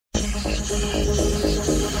So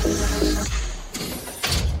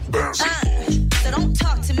don't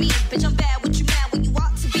talk to me, bitch. I'm bad. What you mad when you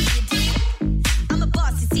ought to be? You dig? I'm a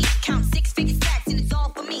boss, you see. Count six-figure stacks, and it's all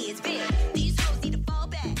for me. It's big. These hoes need to fall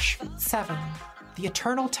back. 7. The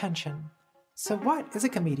eternal tension. So what is a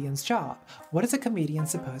comedian's job? What is a comedian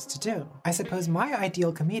supposed to do? I suppose my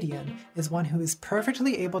ideal comedian is one who is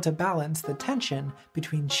perfectly able to balance the tension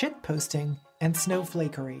between shitposting and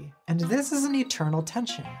snowflakery. And this is an eternal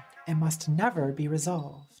tension. It must never be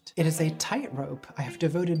resolved. It is a tightrope I have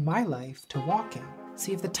devoted my life to walking.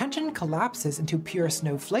 See, if the tension collapses into pure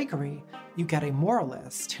snowflakery, you get a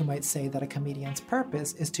moralist who might say that a comedian's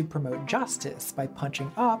purpose is to promote justice by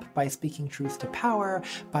punching up, by speaking truth to power,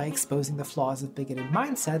 by exposing the flaws of bigoted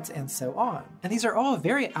mindsets, and so on. And these are all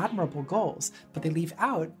very admirable goals, but they leave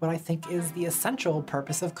out what I think is the essential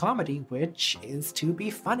purpose of comedy, which is to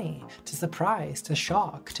be funny, to surprise, to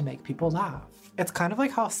shock, to make people laugh. It's kind of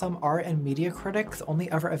like how some art and media critics only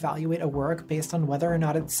ever evaluate a work based on whether or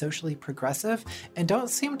not it's socially progressive and don't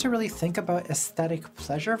seem to really think about aesthetic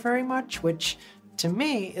pleasure very much, which to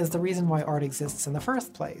me is the reason why art exists in the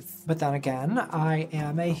first place. But then again, I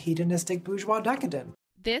am a hedonistic bourgeois decadent.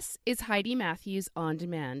 This is Heidi Matthews On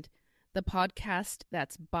Demand, the podcast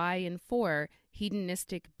that's by and for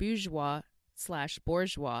hedonistic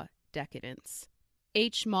bourgeois/bourgeois decadence.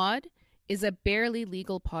 H-Mod is a barely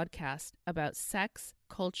legal podcast about sex,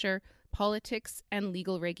 culture, politics, and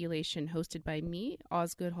legal regulation hosted by me,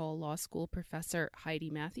 Osgoode Hall Law School professor Heidi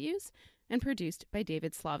Matthews, and produced by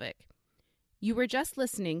David Slavic. You were just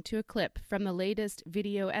listening to a clip from the latest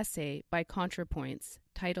video essay by ContraPoints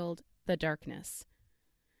titled The Darkness.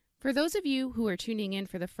 For those of you who are tuning in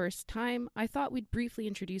for the first time, I thought we'd briefly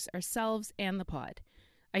introduce ourselves and the pod.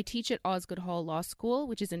 I teach at Osgoode Hall Law School,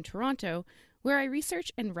 which is in Toronto, where I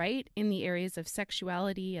research and write in the areas of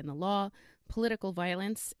sexuality and the law, political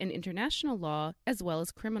violence, and international law, as well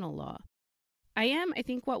as criminal law. I am, I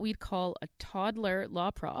think, what we'd call a toddler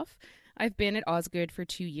law prof. I've been at Osgoode for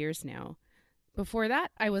 2 years now. Before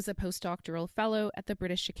that, I was a postdoctoral fellow at the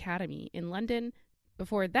British Academy in London.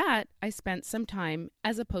 Before that, I spent some time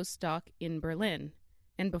as a postdoc in Berlin.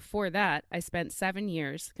 And before that, I spent 7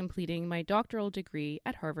 years completing my doctoral degree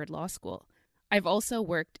at Harvard Law School. I've also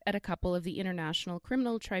worked at a couple of the international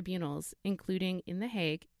criminal tribunals, including in The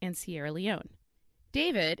Hague and Sierra Leone.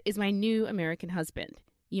 David is my new American husband.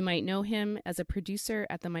 You might know him as a producer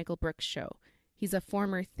at The Michael Brooks Show. He's a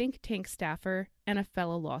former think tank staffer and a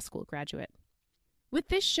fellow law school graduate. With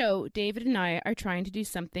this show, David and I are trying to do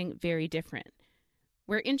something very different.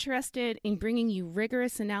 We're interested in bringing you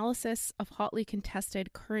rigorous analysis of hotly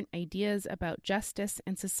contested current ideas about justice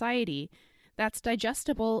and society that's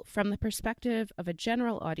digestible from the perspective of a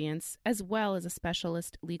general audience as well as a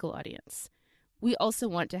specialist legal audience. We also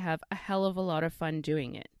want to have a hell of a lot of fun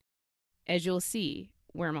doing it. As you'll see,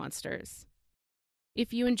 we're monsters.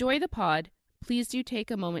 If you enjoy the pod, please do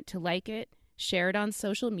take a moment to like it, share it on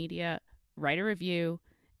social media, write a review,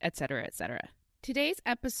 etc., etc. Today's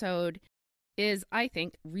episode is, I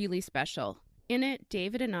think, really special. In it,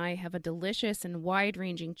 David and I have a delicious and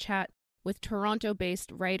wide-ranging chat with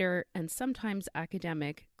Toronto-based writer and sometimes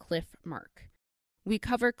academic Cliff Mark. We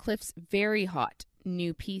cover Cliff's very hot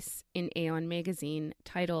new piece in Aeon magazine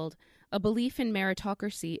titled, "A Belief in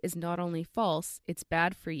Meritocracy is Not Only False, It's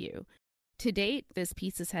Bad for You." To date, this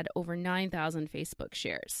piece has had over 9,000 Facebook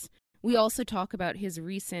shares. We also talk about his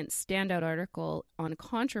recent standout article on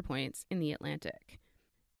ContraPoints in The Atlantic.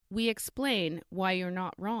 We explain why you're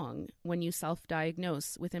not wrong when you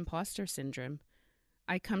self-diagnose with imposter syndrome.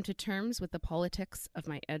 I come to terms with the politics of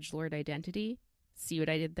my edgelord identity. See what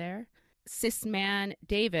I did there? Cis man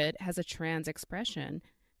David has a trans expression.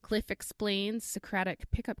 Cliff explains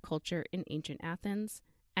Socratic pickup culture in ancient Athens,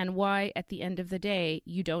 and why, at the end of the day,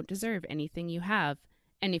 you don't deserve anything you have,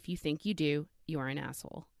 and if you think you do, you're an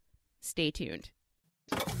asshole. Stay tuned.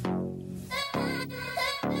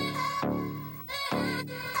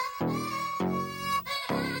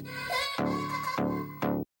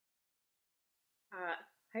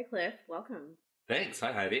 Hi, Cliff. Welcome. Thanks.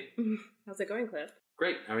 Hi, Heidi. How's it going, Cliff?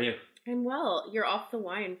 Great. How are you? I'm well. You're off the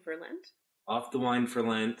wine for Lent? Off the wine for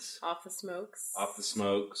Lent. Off the smokes? Off the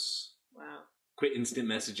smokes. Wow. Quit instant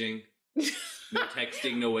messaging. No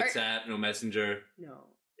texting, no WhatsApp, no Messenger. No.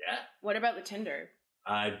 Yeah. What about the Tinder?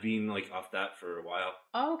 I've been off that for a while.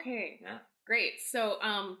 Oh, okay. Yeah. Great. So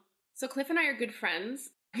Cliff and I are good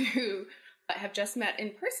friends who have just met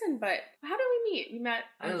in person, but how did we meet? We met...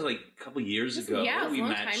 That was a couple years ago. Yeah, it was we a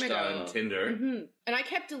long matched time ago. on Tinder. Mm-hmm. And I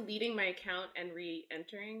kept deleting my account and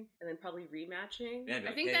re-entering, and then probably rematching. Yeah,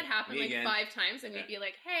 I think hey, that happened me again. 5 times, and we'd be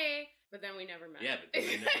like, hey, But then we never met. Yeah, but then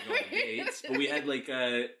we never go on dates. But we had like,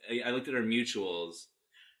 I looked at our mutuals,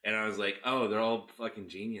 and I was like, oh, they're all fucking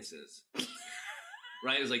geniuses.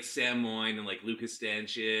 Right? It was like Sam Moyne and like Lucas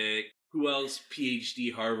Stanchik. Who else?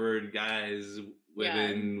 PhD, Harvard guys,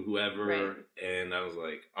 women, whoever. Right. And I was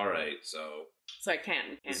like, all right, so So I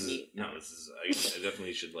can't meet. I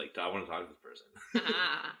definitely should like, I want to talk to this person.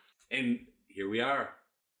 Ah, And here we are,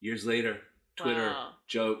 years later. Twitter, wow.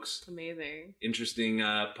 jokes, Amazing. interesting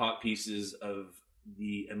pop pieces of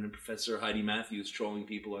the eminent Professor Heidi Matthews trolling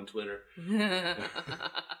people on Twitter.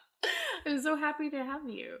 I'm so happy to have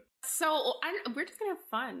you. So we're just gonna have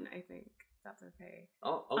fun. I think that's okay.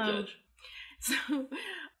 I'll judge. So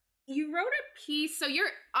you wrote a piece. So you're.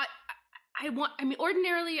 I mean,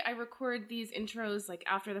 ordinarily I record these intros like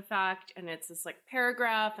after the fact, and it's this like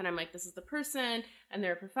paragraph, and I'm like, this is the person, and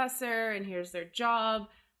they're a professor, and here's their job.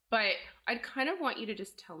 But I'd kind of want you to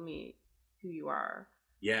just tell me who you are.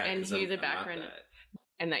 Yeah, and hear the background,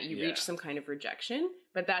 and that you reach some kind of rejection.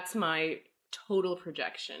 But that's my total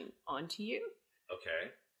projection onto you.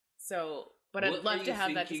 Okay. So, but I'd love to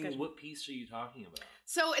have that discussion. What piece are you talking about?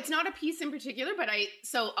 So it's not a piece in particular, but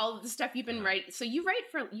all the stuff you've been writing. So you write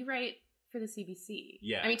for the CBC.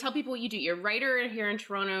 Yeah. I mean, tell people what you do. You're a writer here in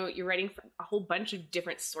Toronto. You're writing for a whole bunch of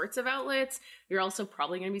different sorts of outlets. You're also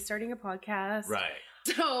probably going to be starting a podcast. Right.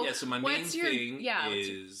 So my main thing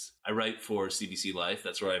is I write for CBC Life.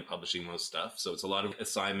 That's where I'm publishing most stuff. So it's a lot of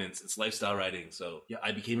assignments. It's lifestyle writing. So yeah,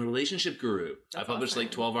 I became a relationship guru. I published like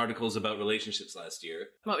 12 articles about relationships last year.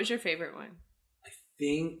 What was your favorite one? I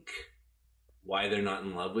think why they're not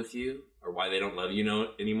in love with you or why they don't love you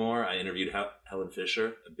anymore. I interviewed Helen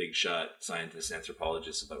Fisher, a big shot scientist,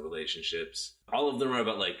 anthropologist about relationships. All of them are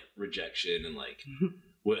about like rejection and like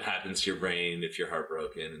what happens to your brain if you're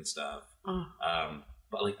heartbroken and stuff.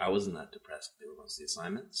 But like I wasn't that depressed. They were mostly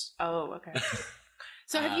assignments. Oh, okay.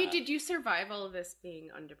 So did you survive all of this being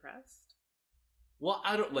undepressed? Well,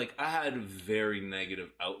 I had a very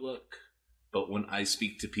negative outlook, but when I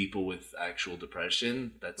speak to people with actual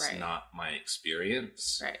depression, that's not my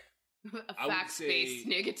experience. Right. A fact-based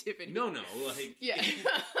negativity. No, like yeah.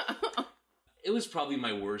 It was probably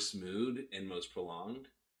my worst mood and most prolonged.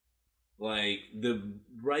 Like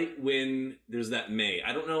right when there's that May,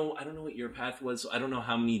 I don't know what your path was. So I don't know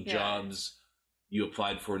how many jobs you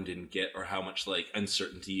applied for and didn't get, or how much like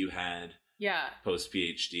uncertainty you had. Yeah. Post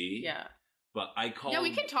PhD. Yeah. But I called. Yeah,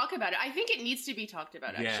 we can talk about it. I think it needs to be talked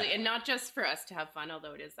about actually, and not just for us to have fun,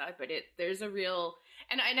 although it is that. But there's a real,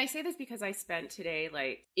 and I say this because I spent today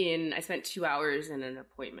I spent 2 hours in an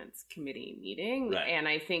appointments committee meeting, and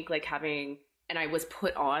I think and I was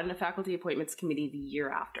put on a faculty appointments committee the year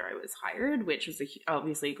after I was hired, which was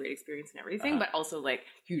obviously a great experience and everything, but also like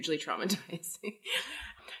hugely traumatizing.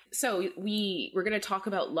 So we're going to talk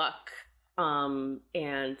about luck and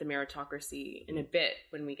the meritocracy in a bit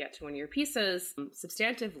when we get to one of your pieces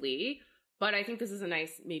substantively, but I think this is a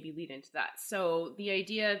nice maybe lead into that. So the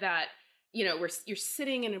idea that you're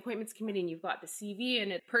sitting in an appointments committee and you've got the CV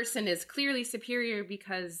and a person is clearly superior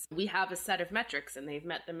because we have a set of metrics and they've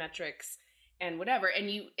met the metrics and whatever,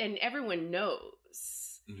 and everyone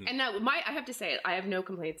knows. Mm-hmm. And now I have to say, I have no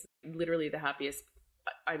complaints. Literally the happiest.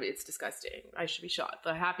 It's disgusting. I should be shot.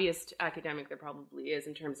 The happiest academic there probably is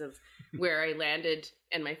in terms of where I landed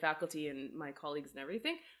and my faculty and my colleagues and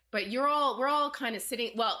everything. But we're all kind of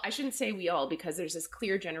sitting. Well, I shouldn't say we all, because there's this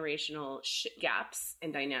clear generational gaps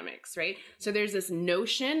and dynamics, right? So there's this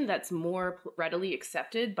notion that's more readily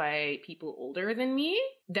accepted by people older than me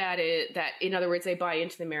that in other words, they buy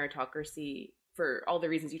into the meritocracy for all the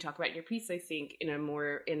reasons you talk about in your piece, I think, in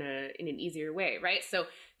an easier way, right? So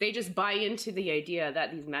they just buy into the idea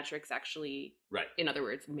that these metrics actually, in other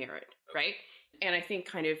words, merit, right? And I think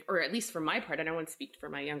kind of, or at least for my part, I don't want to speak for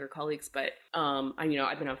my younger colleagues, but I've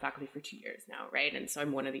been on faculty for 2 years now, right? And so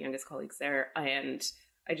I'm one of the youngest colleagues there, and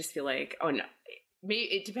I just feel like, oh no,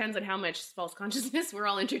 it depends on how much false consciousness we're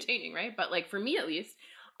all entertaining, right? But like for me at least,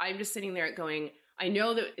 I'm just sitting there going, I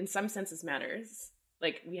know that in some senses matters.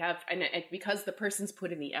 Like we have, and because the person's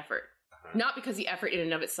put in the effort, not because the effort in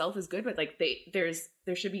and of itself is good, but like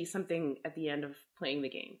there should be something at the end of playing the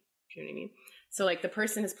game. Do you know what I mean? So like the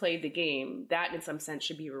person has played the game, that in some sense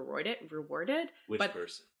should be rewarded. Which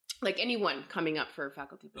person? Like anyone coming up for a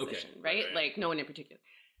faculty position, right? Like no one in particular.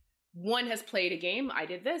 One has played a game. I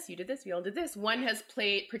did this, you did this, we all did this. One has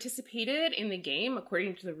participated in the game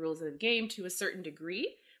according to the rules of the game to a certain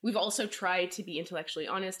degree. We've also tried to be intellectually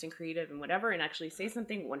honest and creative and whatever, and actually say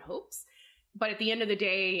something, one hopes. But at the end of the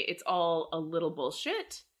day, it's all a little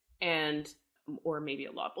bullshit or maybe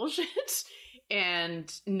a lot bullshit.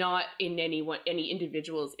 and not in any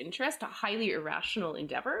individual's interest, a highly irrational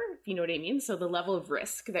endeavor, if you know what I mean. So the level of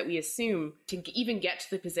risk that we assume to even get to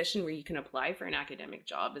the position where you can apply for an academic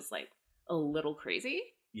job is like a little crazy.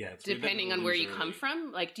 Yeah, it's depending on where you come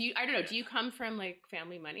from. Like, do you come from like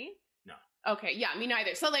family money? No. Okay, yeah, me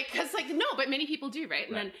neither. So like, cause like, no, but many people do, right?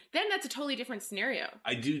 And then that's a totally different scenario.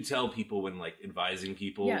 I do tell people when like advising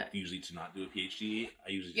people, usually to not do a PhD,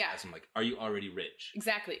 I usually just ask them like, are you already rich?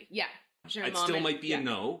 Exactly, yeah. Sure, it still might be a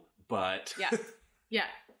no, but yeah.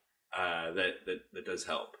 That does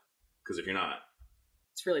help. Because if you're not,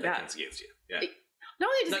 it's really that bad. counts against you. Yeah. It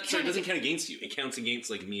doesn't count against you. It counts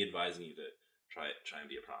against like me advising you to try and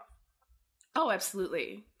be a prof. Oh,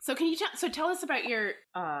 absolutely. So can you tell us about your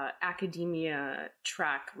academia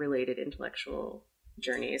track related intellectual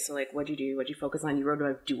journey? So like, what'd you do? What'd you focus on? You wrote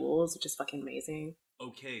about duels, which is fucking amazing.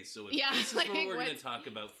 Okay, so if this is what we're going to talk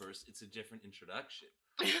about first, it's a different introduction.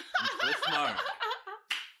 I'm Cliff Mark.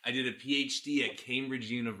 I did a PhD at Cambridge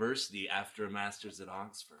University after a master's at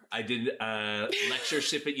Oxford. I did a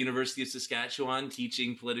lectureship at University of Saskatchewan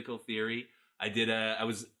teaching political theory. I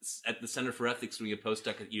was at the Center for Ethics doing a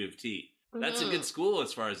postdoc at U of T. That's a good school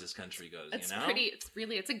as far as this country goes. It's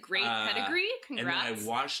it's a great pedigree. Congrats. And then I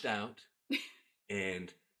washed out,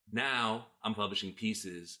 and now I'm publishing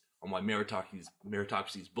pieces on why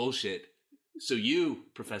meritocracy's bullshit. So you,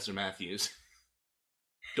 Professor Matthews,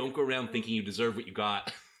 don't go around thinking you deserve what you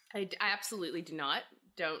got. I absolutely do not.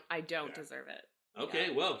 I don't deserve it.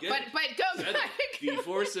 Okay, well, good. But go back. The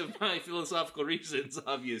force of my philosophical reasons,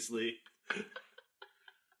 obviously.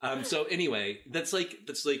 So anyway, that's like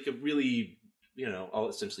a really, all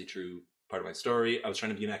essentially true part of my story. I was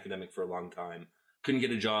trying to be an academic for a long time. Couldn't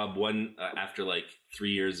get a job after like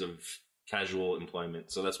 3 years of casual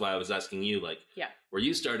employment. So that's why I was asking you where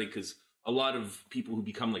you started, because a lot of people who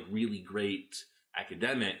become like really great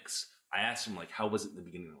academics, I asked them like, how was it in the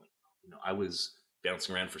beginning? Like, I was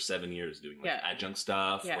bouncing around for 7 years doing adjunct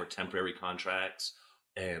stuff or temporary contracts.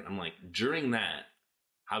 And I'm like, during that,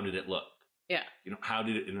 how did it look? Yeah. How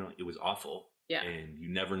did it, it was awful. Yeah. And you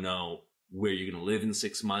never know where you're going to live in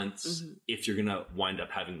 6 months, if you're going to wind up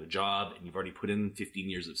having the job, and you've already put in 15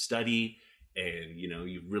 years of study, and,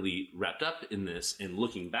 you've really wrapped up in this, and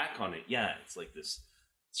looking back on it, it's like this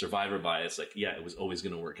survivor bias, like, it was always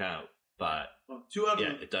going to work out. But two out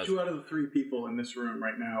of the three people in this room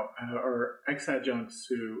right now are ex-adjuncts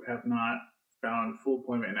who have not found full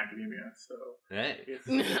employment in academia. So hey.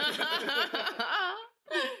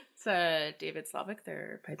 It's David Slavic.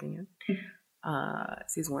 They're piping in.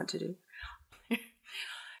 As he's want to do.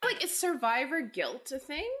 Like, is survivor guilt a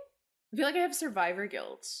thing? I feel like I have survivor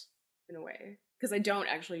guilt in a way, because I don't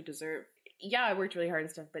actually deserve. Yeah, I worked really hard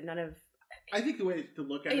and stuff, but none of. I think the way to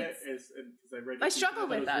look at it is, because I struggle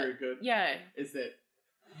with that. Very good. Yeah, is that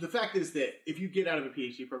the fact is that if you get out of a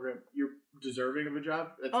PhD program, you're deserving of a job.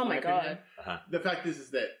 That's oh my god! The fact is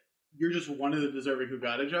that you're just one of the deserving who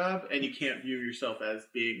got a job, and you can't view yourself as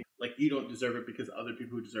being like you don't deserve it because other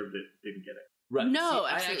people who deserved it didn't get it. Right. No,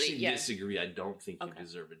 I absolutely, actually disagree. I don't think you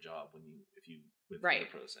deserve a job if you went through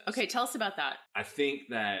the process. Okay, tell us about that. I think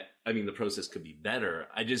that the process could be better.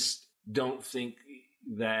 I just don't think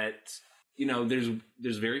that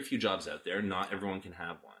there's very few jobs out there. Not everyone can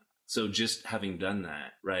have one. So just having done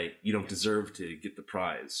that, right, you don't deserve to get the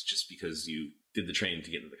prize just because you did the training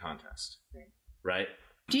to get into the contest, right?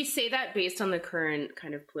 Do you say that based on the current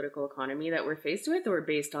kind of political economy that we're faced with, or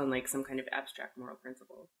based on like some kind of abstract moral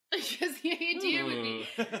principle? Because the idea would be.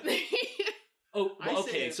 Oh, well,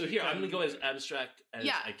 okay. So here, I'm going to go as abstract as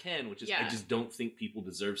I can, which is I just don't think people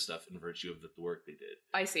deserve stuff in virtue of the work they did.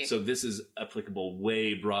 I see. So this is applicable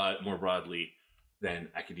more broadly than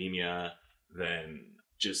academia, than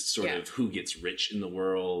just sort of who gets rich in the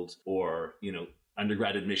world, or,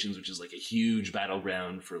 undergrad admissions, which is like a huge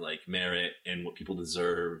battleground for like merit and what people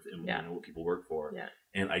deserve and what people work for. Yeah.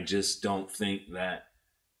 And I just don't think that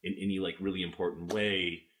in any like really important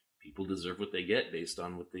way people deserve what they get based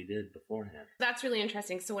on what they did beforehand. That's really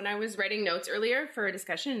interesting. So when I was writing notes earlier for a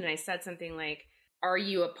discussion, and I said something like, are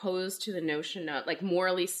you opposed to the notion of, like,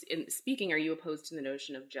 morally speaking, are you opposed to the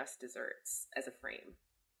notion of just desserts as a frame?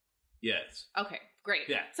 Yes. Okay, great.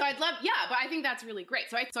 Yeah. So I'd love, but I think that's really great.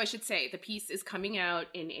 So I should say the piece is coming out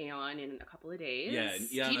in Aeon in a couple of days.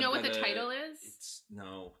 Yeah. Do you know what the title is?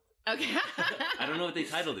 No. Okay. I don't know what they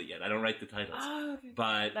titled it yet. I don't write the titles. Oh, okay.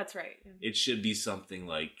 But that's right. Yeah. It should be something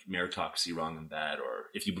like Meritocracy, Wrong and Bad, or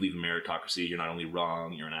if you believe in meritocracy, you're not only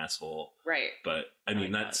wrong, you're an asshole. Right. But I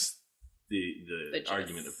mean, that's the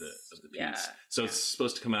argument of the piece. Yeah. So it's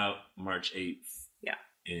supposed to come out March 8th. Yeah.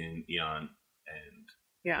 In Aeon, and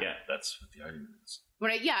Yeah. Yeah, that's what the argument is.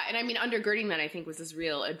 And I mean, undergirding that, I think, was this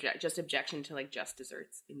real objection to like just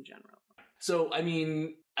desserts in general. So, I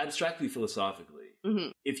mean, abstractly, philosophically,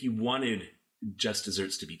 if you wanted just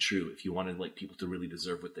desserts to be true, if you wanted like people to really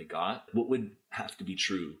deserve what they got, what would have to be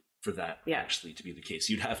true for that actually to be the case?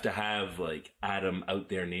 You'd have to have like Adam out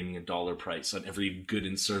there naming a dollar price on every good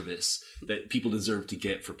and service that people deserve to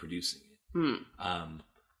get for producing it.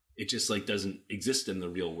 It just like doesn't exist in the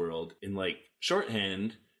real world. In like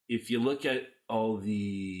shorthand, if you look at all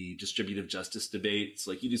the distributive justice debates,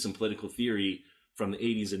 like you do some political theory from the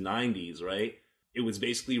 80s and 90s, right? It was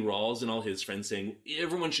basically Rawls and all his friends saying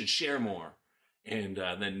everyone should share more. And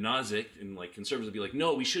then Nozick and like conservatives would be like,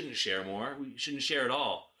 no, we shouldn't share more. We shouldn't share at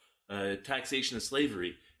all. Taxation of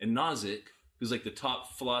slavery. And Nozick, who's like the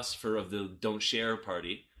top philosopher of the Don't Share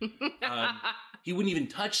party, he wouldn't even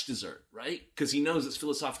touch dessert, right? Because he knows it's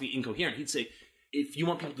philosophically incoherent. He'd say, if you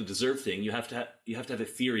want people to deserve things, you have to have a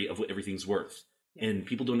theory of what everything's worth. Yeah. And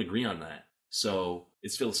people don't agree on that. So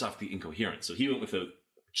it's philosophically incoherent. So he went with a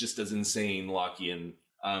just as insane Lockean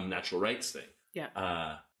natural rights thing.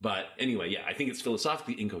 Yeah. But anyway, I think it's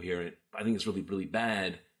philosophically incoherent. I think it's really, really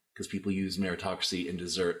bad because people use meritocracy and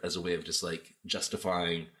dessert as a way of just like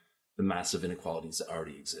justifying the massive inequalities that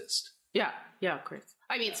already exist. Yeah, of course.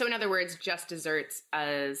 I mean, so in other words, just desserts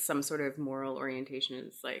as some sort of moral orientation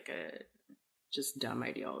is like a just dumb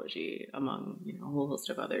ideology among a whole host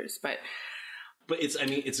of others. But it's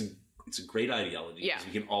a great ideology because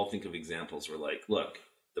we can all think of examples where like, look,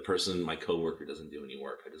 the person, my coworker, doesn't do any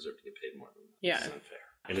work. I deserve to get paid more than that. Yeah. It's unfair.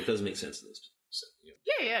 And it doesn't make sense in this.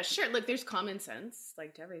 Yeah, sure. Look, there's common sense,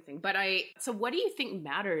 like to everything. But so what do you think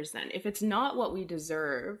matters then? If it's not what we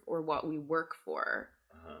deserve or what we work for,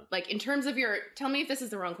 like in terms of tell me if this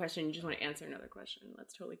is the wrong question. You just want to answer another question.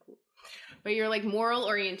 That's totally cool. But your like moral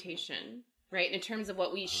orientation, right? In terms of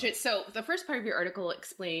what we should. So the first part of your article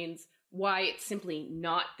explains why it's simply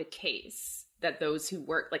not the case that those who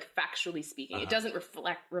work, like factually speaking, it doesn't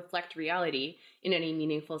reflect reality in any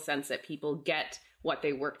meaningful sense that people get what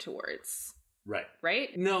they work towards. Right.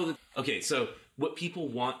 Right? No. Okay, so what people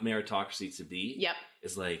want meritocracy to be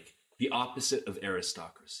is like the opposite of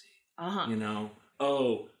aristocracy.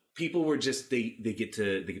 People were just they get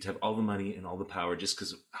to have all the money and all the power just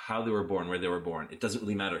because of how they were born, where they were born. It doesn't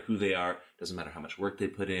really matter who they are, it doesn't matter how much work they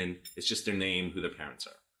put in. It's just their name, who their parents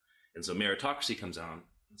are. And so meritocracy comes on.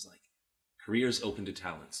 It's like careers open to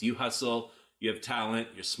talents. You hustle, you have talent,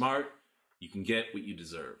 you're smart, you can get what you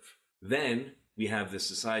deserve. Then we have this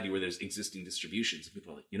society where there's existing distributions. And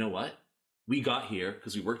people are like, you know what? We got here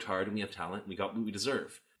because we worked hard and we have talent and we got what we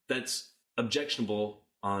deserve. That's objectionable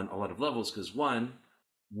on a lot of levels because one,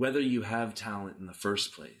 whether you have talent in the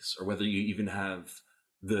first place or whether you even have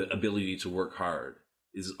the ability to work hard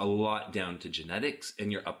is a lot down to genetics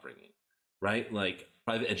and your upbringing, right? Like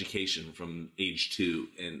private education from age 2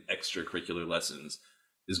 and extracurricular lessons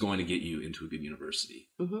is going to get you into a good university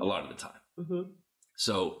a lot of the time.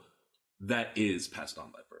 So that is passed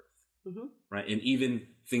on by birth, right? And even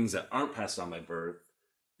things that aren't passed on by birth,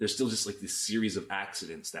 there's still just like this series of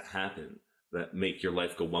accidents that happen that make your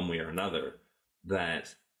life go one way or another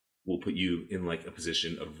that will put you in like a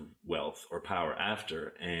position of wealth or power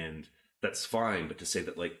after. And that's fine. But to say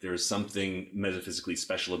that like there's something metaphysically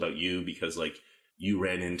special about you because like you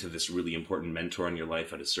ran into this really important mentor in your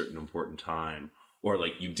life at a certain important time, or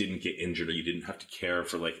like you didn't get injured or you didn't have to care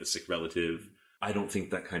for like a sick relative, I don't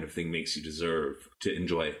think that kind of thing makes you deserve to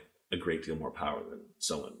enjoy a great deal more power than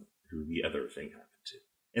someone who the other thing happened to.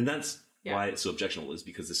 And that's why it's so objectionable, is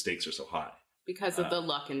because the stakes are so high. Because of the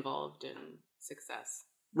luck involved in success.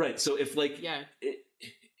 Right. So if like,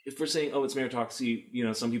 if we're saying, oh, it's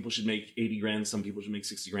meritocracy, some people should make 80 grand, some people should make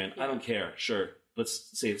 60 grand. I don't care. Sure. Let's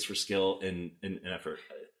say it's for skill and effort.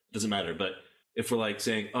 It doesn't matter. But if we're like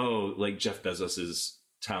saying, oh, like Jeff Bezos's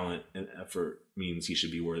talent and effort means he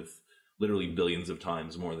should be worth literally billions of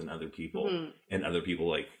times more than other people, and other people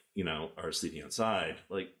like, are sleeping outside.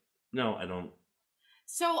 Like, no, I don't.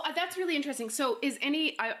 So that's really interesting. So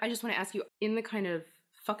I just want to ask you, in the kind of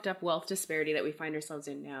fucked up wealth disparity that we find ourselves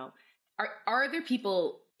in now, are there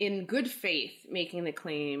people in good faith making the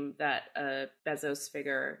claim that a Bezos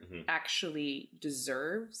figure actually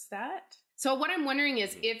deserves that? So what I'm wondering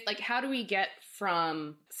is how do we get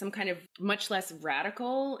from some kind of much less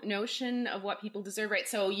radical notion of what people deserve, right?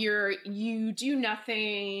 So you do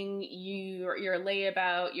nothing, you're a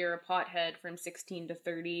layabout, you're a pothead from 16 to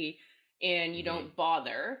 30, and you don't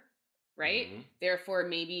bother, right? Therefore,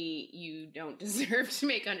 maybe you don't deserve to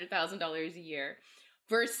make $100,000 a year.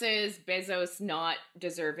 versus Bezos not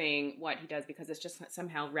deserving what he does because it's just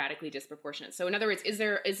somehow radically disproportionate. So in other words, is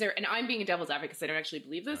there, and I'm being a devil's advocate because I don't actually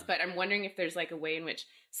believe this, but I'm wondering if there's like a way in which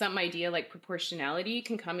some idea like proportionality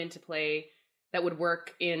can come into play that would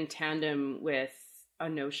work in tandem with a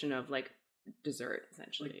notion of like desert,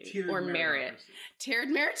 essentially, Like tiered or merit. meritocracy. Tiered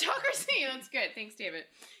meritocracy. That's good. Thanks, David.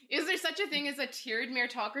 Is there such a thing as a tiered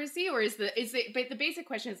meritocracy, or but the basic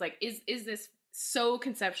question is like, is this so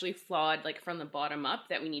conceptually flawed, like from the bottom up,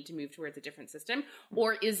 that we need to move towards a different system,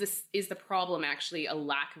 or is the problem actually a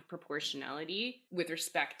lack of proportionality with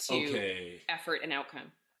respect to effort and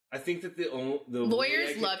outcome? I think that the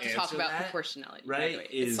Lawyers love to talk about proportionality, right? By the way.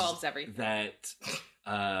 It solves everything. That,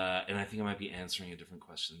 and I think I might be answering a different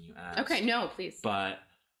question than you asked. Okay, no, please. But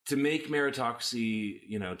to make meritocracy,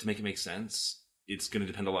 to make it make sense, it's going to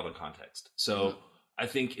depend a lot on context. So I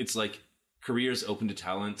think it's like careers open to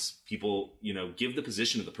talents. People, give the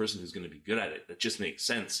position to the person who's going to be good at it. That just makes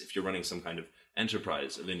sense if you're running some kind of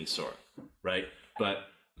enterprise of any sort, right? But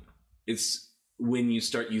it's when you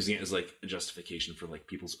start using it as like a justification for like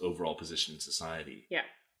people's overall position in society,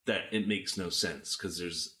 that it makes no sense, because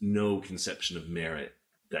there's no conception of merit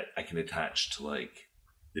that I can attach to like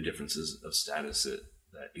the differences of status that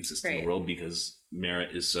exist in the world, because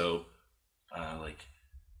merit is so I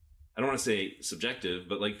don't want to say subjective,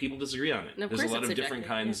 but like people disagree on it. There's a lot of different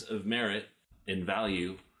kinds of merit and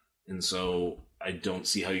value, and so I don't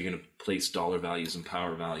see how you're going to place dollar values and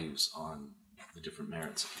power values on the different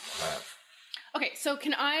merits that people have. Okay, so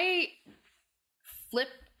can I flip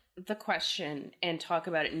the question and talk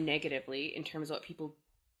about it negatively in terms of what people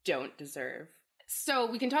don't deserve? So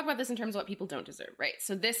we can talk about this in terms of what people don't deserve, right?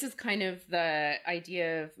 So this is kind of the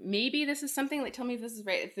idea of, maybe this is something, like, tell me if this is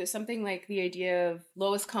right, if there's something like the idea of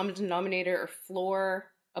lowest common denominator or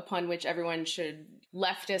floor upon which everyone should,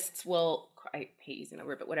 leftists will, I hate using that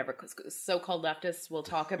word, but whatever, because so-called leftists will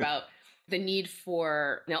talk about the need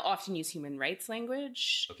for, they'll often use human rights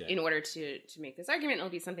language in order to make this argument. It'll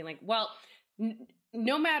be something like, well,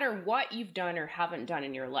 no matter what you've done or haven't done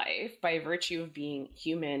in your life, by virtue of being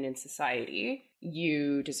human in society,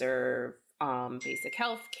 you deserve basic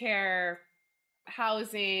health care,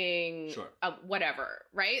 housing, whatever,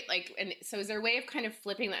 right? Like, and so is there a way of kind of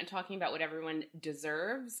flipping that and talking about what everyone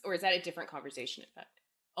deserves, or is that a different conversation, in fact?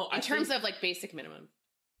 In terms of like basic minimum.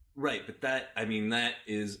 Right, but that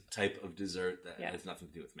is a type of desert that has nothing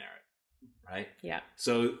to do with merit, right? Yeah.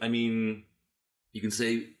 So, you can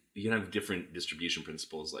say, you can have different distribution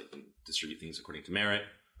principles, like distribute things according to merit,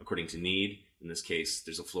 according to need. In this case,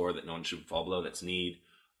 there's a floor that no one should fall below, that's need.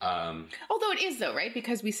 Although it is, though, right?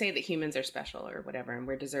 Because we say that humans are special or whatever, and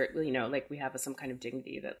we're desert, like we have some kind of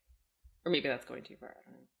dignity that, or maybe that's going too far, I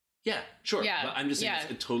don't know. Yeah, sure. Yeah, but I'm just saying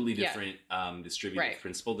it's a totally different distributive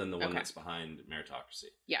principle than the one that's behind meritocracy.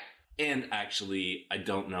 Yeah. And actually, I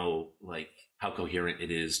don't know like how coherent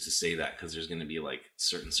it is to say that, because there's going to be like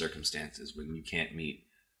certain circumstances when you can't meet,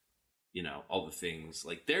 all the things.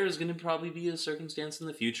 Like there's going to probably be a circumstance in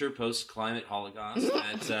the future post-climate holocaust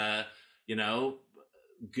that,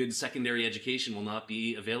 good secondary education will not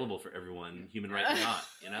be available for everyone, human right or not,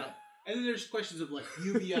 And then there's questions of like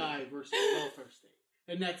UBI versus welfare state.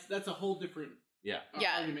 And that's a whole different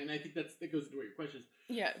argument. And I think that goes into your questions.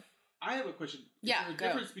 Yeah. I have a question. Is there a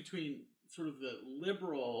difference between sort of the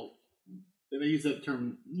liberal, and I use that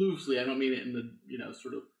term loosely, I don't mean it in the,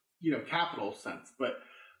 capital sense, but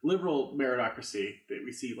liberal meritocracy that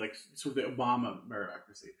we see, like sort of the Obama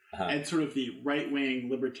meritocracy, and sort of the right-wing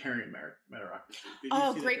libertarian meritocracy.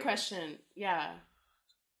 Oh, great question. Yeah.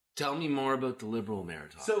 Tell me more about the liberal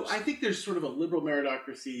meritocracy. So I think there's sort of a liberal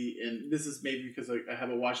meritocracy, and this is maybe because I have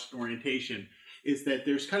a Washington orientation, is that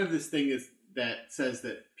there's kind of this thing that says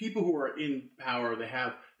that people who are in power,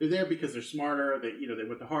 they're there because they're smarter, they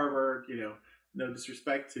went to Harvard, no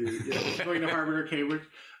disrespect to going to Harvard or Cambridge.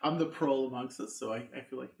 I'm the pro amongst us, so I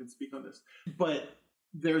feel like I can speak on this. But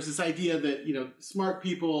there's this idea that, smart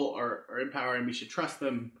people are in power and we should trust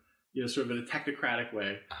them, sort of in a technocratic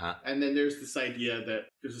way. And then there's this idea that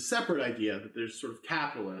there's a separate idea that there's sort of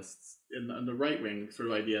capitalists in the right wing sort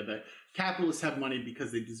of idea that capitalists have money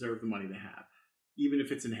because they deserve the money they have, even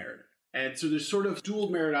if it's inherited. And so there's sort of dual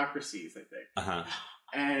meritocracies, I think.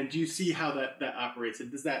 And do you see how that operates?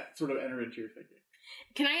 And does that sort of enter into your thinking?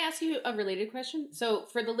 Can I ask you a related question? So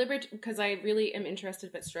for the because I really am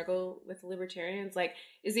interested but struggle with libertarians, like,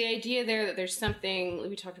 is the idea there that there's something,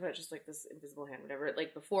 we talked about just like this invisible hand, whatever,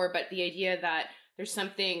 like before, but the idea that there's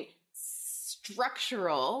something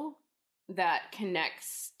structural that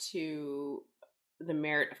connects to the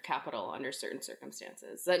merit of capital under certain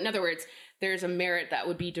circumstances. In other words, there's a merit that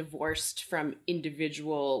would be divorced from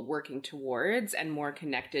individual working towards and more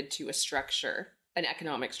connected to a structure an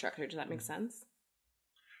economic structure. Does that make sense?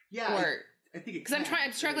 Yeah, Or I think it because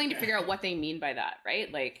I'm struggling to figure out what they mean by that,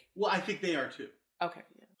 right? Like, Well, I think they are too. okay,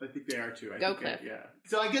 I think they are too. Go, Cliff. Yeah.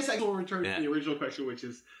 So I guess I will return Yeah. to the original question, which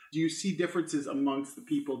is: do you see differences amongst the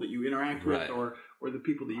people that you interact with, Right. or the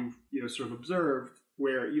people that you've sort of observed,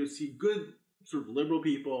 where you see good sort of liberal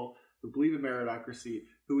people who believe in meritocracy,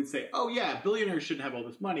 who would say, "Oh yeah, billionaires shouldn't have all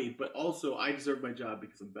this money, but also I deserve my job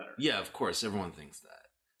because I'm better." Yeah, of course, everyone thinks that.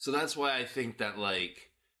 So that's why I think that like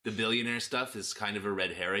the billionaire stuff is kind of a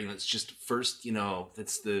red herring. That's just first,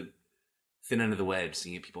 that's the thin end of the wedge,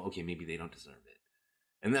 seeing it people, okay, maybe they don't deserve it.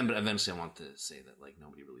 And then, but eventually I want to say that like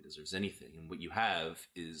nobody really deserves anything. And what you have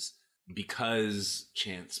is, because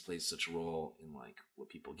chance plays such a role in like what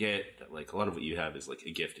people get, that like a lot of what you have is like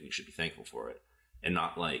a gift and you should be thankful for it, and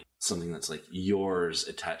not like something that's like yours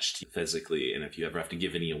attached to you physically. And if you ever have to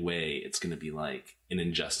give any away, it's going to be like an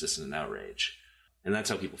injustice and an outrage. And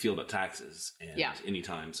that's how people feel about taxes. And Yeah.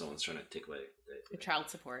 anytime someone's trying to take away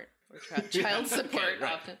child support or child support Okay,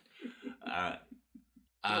 right.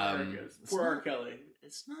 often. Poor R. Kelly.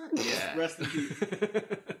 It's not. Yeah. Rest in peace.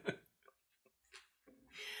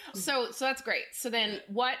 So that's great. So then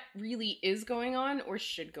what really is going on or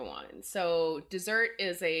should go on? So dessert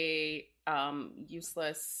is a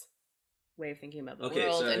useless way of thinking about the Okay,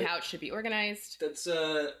 world so and how it should be organized. That's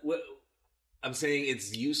what I'm saying.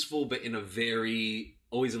 It's useful, but in a very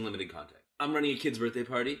always in limited context. I'm running a kid's birthday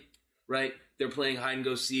party, right? They're playing hide and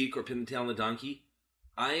go seek or pin the tail on the donkey.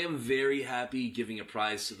 I am very happy giving a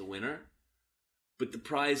prize to the winner, but the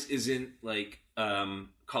prize isn't like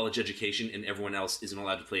college education, and everyone else isn't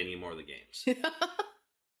allowed to play any more of the games.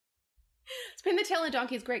 Spin the tail on the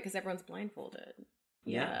donkey is great because everyone's blindfolded.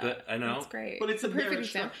 Yeah, but I know. That's great. But it's a perfect marriage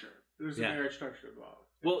example. structure. There's Yeah. a marriage structure involved.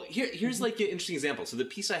 Well, here's like an interesting example. So the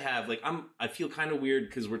piece I have, like, I feel kind of weird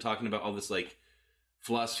because we're talking about all this like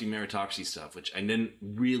philosophy meritocracy stuff, which I didn't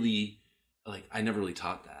really like. I never really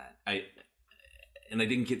taught that. I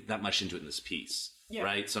didn't get that much into it in this piece,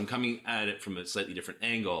 right? So I'm coming at it from a slightly different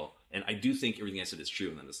angle, and I do think everything I said is true,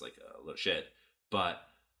 and then it's like a little shit. But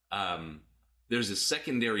there's a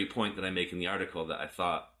secondary point that I make in the article that I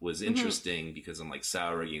thought was interesting because I'm like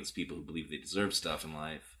sour against people who believe they deserve stuff in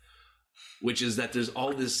life, which is that there's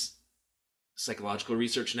all this psychological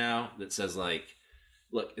research now that says like,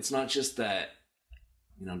 look, it's not just that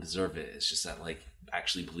you don't deserve it. It's just that like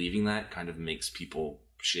actually believing that kind of makes people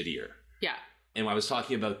shittier. Yeah. And when I was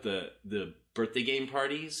talking about the birthday game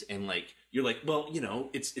parties, and like you're like, well,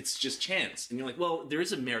 it's just chance, and you're like, well, there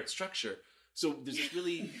is a merit structure. So there's this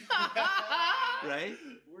really right.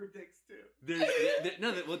 We're dicks too. There's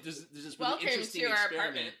this really Welcome interesting to our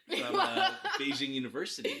experiment apartment. from Beijing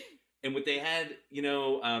University, and what they had,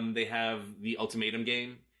 they have the ultimatum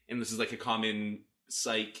game, and this is like a common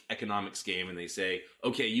psych economics game, and they say,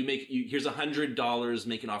 okay, here's $100,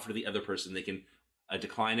 make an offer to the other person, they can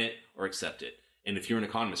decline it or accept it. And if you're an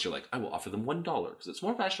economist, you're like, I will offer them $1 because it's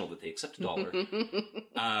more rational that they accept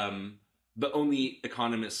 $1. But only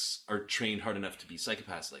economists are trained hard enough to be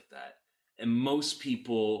psychopaths like that. And most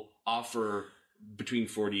people offer between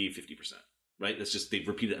 40 and 50%, right? That's just, they've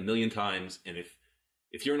repeated it a million times. And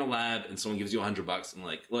if you're in a lab and someone gives you $100 and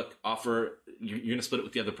like, look, you're going to split it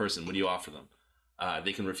with the other person. What do you offer them?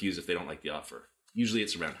 They can refuse if they don't like the offer. Usually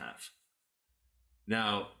it's around half.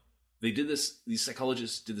 Now, these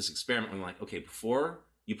psychologists did this experiment where they're like, okay, before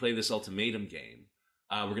you play this ultimatum game,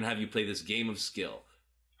 we're going to have you play this game of skill.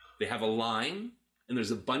 They have a line, and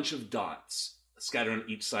there's a bunch of dots scattered on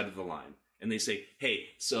each side of the line. And they say, hey,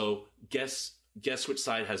 so guess which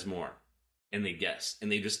side has more. And they guess.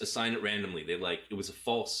 And they just assign it randomly. It was a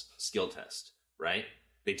false skill test, right?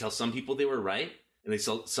 They tell some people they were right, and they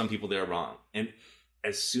tell some people they were wrong. And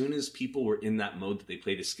as soon as people were in that mode that they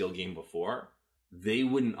played a skill game before, they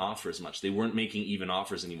wouldn't offer as much. They weren't making even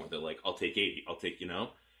offers anymore. They're like, I'll take 80. I'll take, It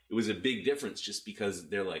was a big difference just because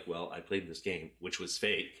they're like, well, I played this game, which was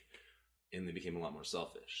fake. And they became a lot more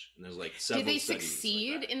selfish. And there's like several Did they studies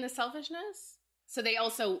succeed like that. in the selfishness? So they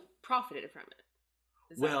also profited from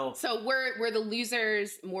it. Well, so were the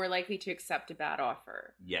losers more likely to accept a bad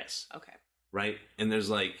offer? yes. Okay. Right? And there's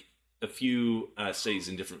like a few studies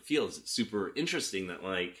in different fields. It's super interesting that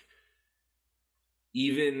like,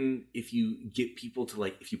 even if you get people to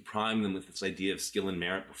like, if you prime them with this idea of skill and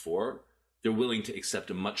merit before, they're willing to accept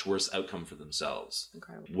a much worse outcome for themselves,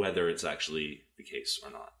 whether it's actually the case or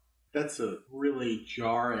not. That's a really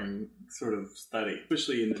jarring sort of study,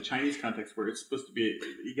 especially in the Chinese context where it's supposed to be an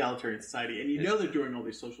egalitarian society. And they're doing all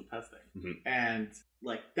these social testing. Mm-hmm. And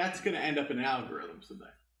like, that's going to end up in an algorithm someday.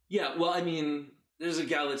 Yeah, well, I mean, there's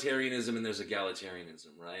egalitarianism and there's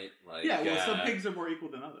egalitarianism, right? Like, some pigs are more equal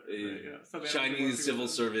than others. Right? Some animals are more Chinese equal civil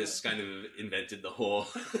than service others. kind of invented the whole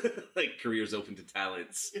like careers open to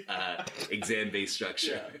talents, exam-based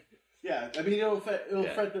structure. Yeah. I mean, it'll affect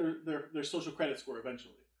their social credit score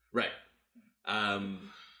eventually. Right.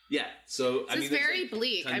 So I This mean, is there's, very like,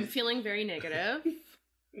 bleak. tons I'm feeling very negative.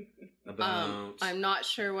 about. I'm not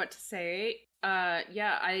sure what to say.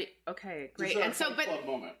 Okay, great. This is our And so, Fight but Club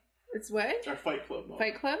moment. it's what? Our Fight Club moment.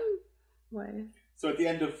 Fight Club? What? So at the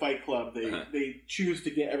end of Fight Club, they choose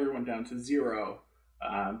to get everyone down to zero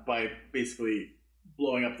by basically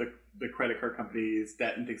blowing up the credit card company's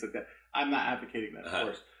debt and things like that. I'm not advocating that, of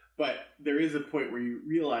course. But there is a point where you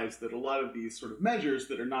realize that a lot of these sort of measures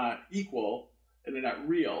that are not equal and they're not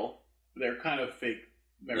real, they're kind of fake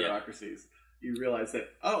meritocracies. You realize that,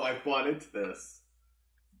 I bought into this,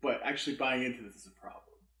 but actually buying into this is a problem.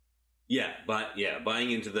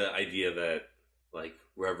 Buying into the idea that, like,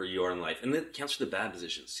 wherever you are in life, and that counts for the bad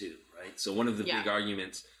positions too, right? So one of the big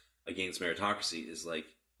arguments against meritocracy is like,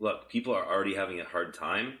 look, people are already having a hard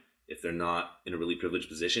time if they're not in a really privileged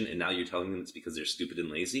position, and now you're telling them it's because they're stupid and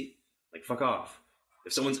lazy. Like, fuck off.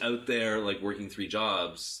 If someone's out there, like, working 3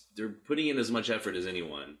 jobs, they're putting in as much effort as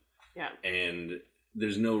anyone. Yeah. And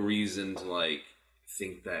there's no reason to, like,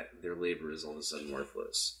 think that their labor is all of a sudden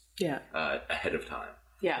worthless. Yeah. Ahead of time.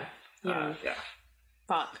 Yeah.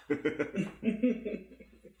 Fuck.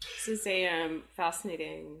 This is a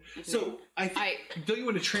fascinating. So don't you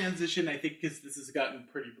want to transition? I think because this has gotten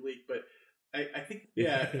pretty bleak, but I think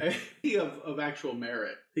I think of actual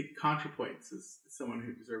merit. I think ContraPoints is someone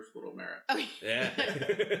who deserves a little merit. Oh, Yeah.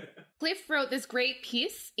 Cliff wrote this great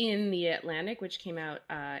piece in The Atlantic, which came out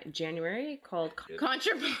in January, called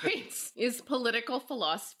ContraPoints is Political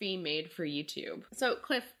Philosophy Made for YouTube. So,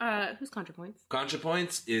 Cliff, who's ContraPoints?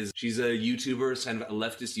 ContraPoints she's a YouTuber, kind of a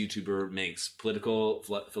leftist YouTuber, makes political,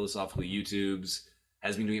 philosophical YouTubes,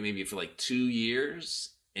 has been doing it maybe for like 2 years,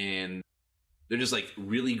 and they're just like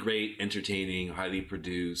really great, entertaining, highly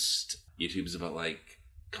produced YouTubes about like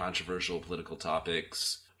controversial political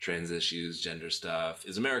topics, trans issues, gender stuff.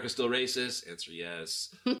 Is America still racist? Answer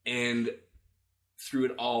yes. And through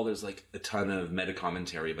it all, there's like a ton of meta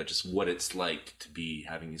commentary about just what it's like to be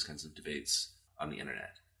having these kinds of debates on the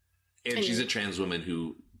internet. And she's a trans woman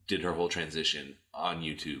who did her whole transition on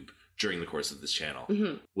YouTube during the course of this channel,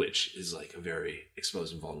 which is like a very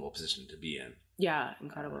exposed and vulnerable position to be in. Yeah,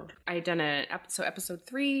 incredible. I had done episode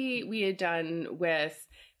 3 we had done with,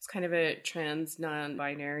 it's kind of a trans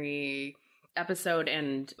non-binary episode,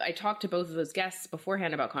 and I talked to both of those guests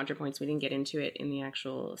beforehand about ContraPoints. We didn't get into it in the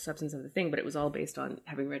actual substance of the thing, but it was all based on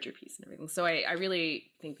having read your piece and everything. So I really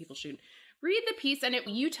think people should read the piece. And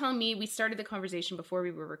you tell me, we started the conversation before we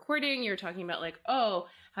were recording, you were talking about like, how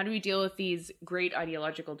do we deal with these great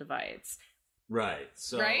ideological divides? Right.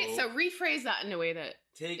 So rephrase that in a way that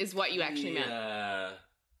is what you actually meant.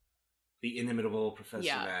 The inimitable Professor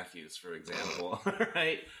Matthews, for example,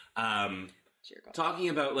 right? Talking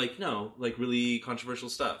about like really controversial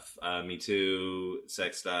stuff, Me Too,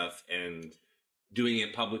 sex stuff, and doing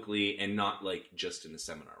it publicly and not like just in a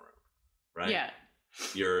seminar room, right? Yeah.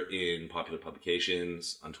 You're in popular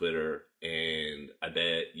publications on Twitter, and I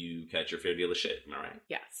bet you catch your fair deal of shit. Am I right?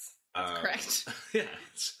 Yes. That's correct. Yeah.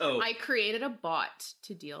 So I created a bot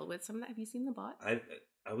to deal with some of that. Have you seen the bot?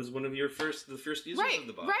 I was one of the first users of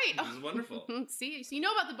the bot. Right. This is wonderful. See, so you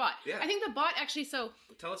know about the bot. Yeah. I think the bot actually,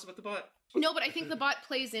 tell us about the bot. No, but I think the bot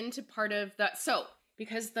plays into part of that. So,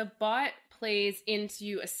 because the bot plays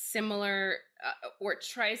into a similar, or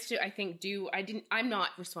tries to, I think, I'm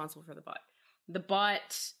not responsible for the bot. The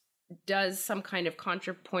bot does some kind of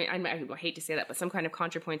ContraPoint, I hate to say that, but some kind of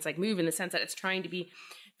ContraPoints like move in the sense that it's trying to be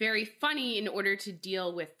very funny in order to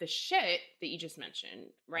deal with the shit that you just mentioned,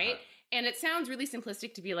 right? And it sounds really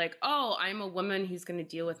simplistic to be like, I'm a woman who's going to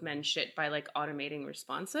deal with men's shit by like automating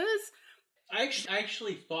responses. I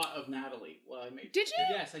actually thought of Natalie while I made. Did you?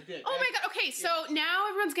 Yes, I did. Oh my god! Okay, so now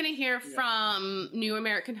everyone's gonna hear from New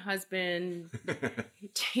American Husband,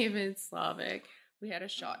 David Slavic. We had a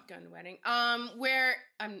shotgun wedding. Where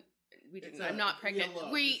we didn't. I'm not pregnant.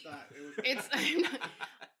 It's. I'm not,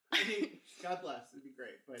 I mean, God bless. It'd be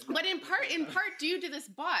great, but in part due to this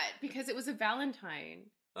bot, because it was a Valentine.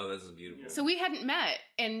 Oh, this is beautiful. So we hadn't met,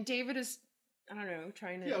 and David is, I don't know,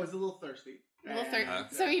 trying to. Yeah, I was a little thirsty.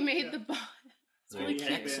 So he made the bot. Well,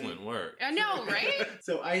 excellent work. I know, right?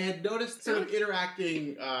 So I had noticed sort of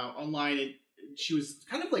interacting online, and she was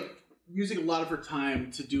kind of like using a lot of her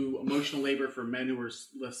time to do emotional labor for men who were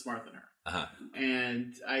less smart than her.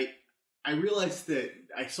 And I realized that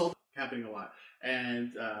I saw that happening a lot.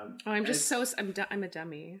 And I'm a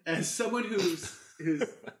dummy. As someone who's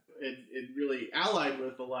and really allied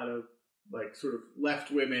with a lot of like sort of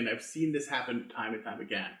left women. I've seen this happen time and time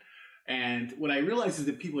again. And what I realized is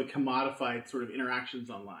that people had commodified sort of interactions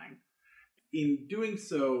online. In doing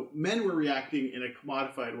so, men were reacting in a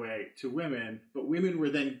commodified way to women, but women were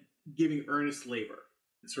then giving earnest labor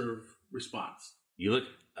sort of response. You look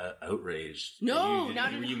outraged. No,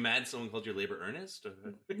 were you mad someone called your labor earnest?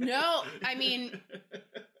 No, I mean,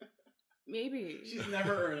 maybe. She's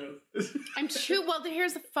never earnest. I'm too, well,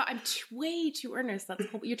 here's the I'm way too earnest.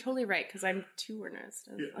 You're totally right, because I'm too earnest.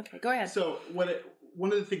 Yeah. Okay, go ahead. So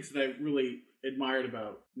one of the things that I really admired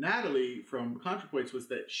about Natalie from ContraPoints was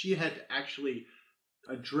that she had to actually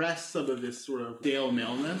address some of this sort of Dale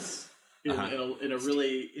maleness in a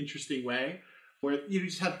really interesting way, where you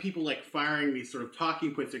just have people like firing these sort of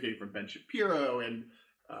talking points they're getting from Ben Shapiro and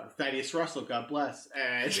Thaddeus Russell, God bless,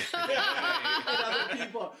 and other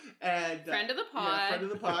people, and friend of the pod, friend of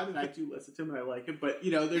the pod, and I do listen to him and I like him. But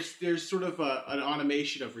there's sort of an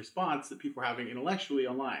automation of response that people are having intellectually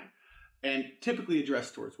online, and typically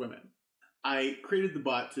addressed towards women. I created the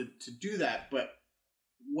bot to do that, but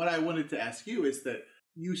what I wanted to ask you is that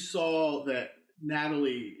you saw that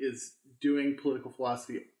Natalie is doing political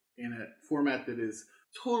philosophy in a format that is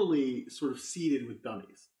totally sort of seeded with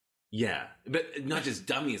dummies. Yeah, but not just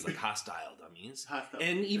dummies, like hostile dummies.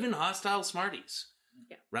 And even hostile smarties.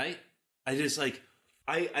 Yeah. Right? I just like,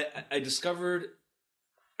 I discovered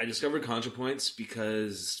ContraPoints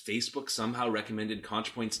because Facebook somehow recommended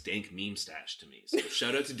ContraPoints Dank Meme Stash to me. So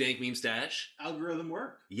shout out to Dank Meme Stash. Algorithm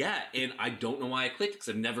worked. Yeah, and I don't know why I clicked, because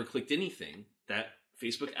I've never clicked anything that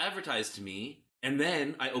Facebook advertised to me. And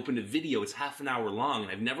then I opened a video. It's half an hour long,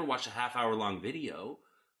 and I've never watched a half-hour long video.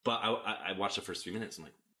 But I watched the first 3 minutes. I'm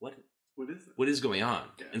like, what is it? What is going on?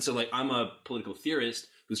 Yeah. And so, like, I'm a political theorist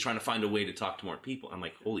who's trying to find a way to talk to more people. I'm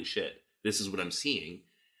like, holy shit, this is what I'm seeing.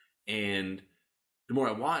 And the more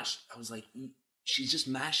I watched, I was like, she's just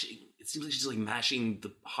mashing. It seems like she's like mashing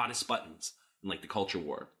the hottest buttons in like the culture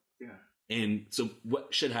war. Yeah. And so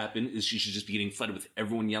what should happen is she should just be getting flooded with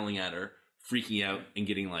everyone yelling at her, freaking out, and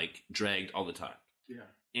getting like dragged all the time. Yeah.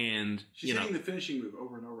 And she's hitting the finishing move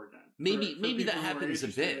over and over again. Maybe that happens a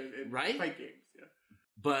bit, right? Fight games. Yeah.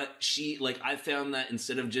 But she, like, I found that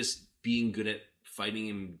instead of just being good at fighting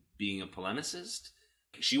and being a polemicist,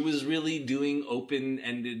 she was really doing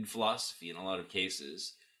open-ended philosophy in a lot of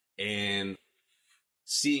cases. And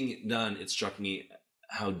seeing it done, it struck me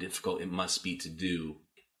how difficult it must be to do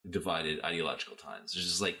divided ideological times. There's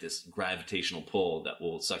just like this gravitational pull that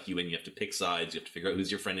will suck you in. You have to pick sides. You have to figure out who's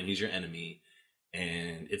your friend and who's your enemy.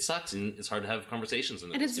 And it sucks, and it's hard to have conversations in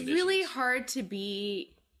those conditions. And it's really hard to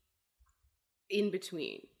be in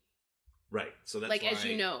between. Right. So that's like, why, as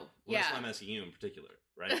you know. Well, that's why I'm asking you in particular,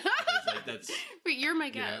 right? Because, like, that's, but you're my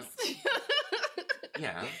guest.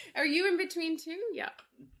 Yeah. Are you in between too? Yeah.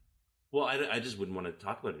 Well, I just wouldn't want to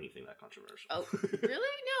talk about anything that controversial. Oh, really?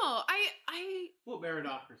 No. Well,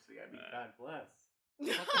 meritocracy. I mean, God bless.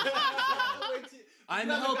 I'm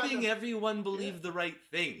helping everyone believe the right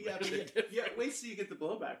thing. Yeah, wait till you get the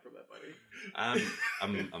blowback from that, buddy.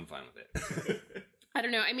 I'm fine with it. I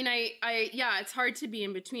don't know. I mean, yeah, it's hard to be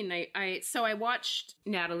in between. So I watched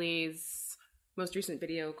Natalie's most recent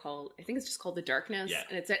video called, I think it's just called The Darkness. Yeah.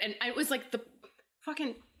 And it was like the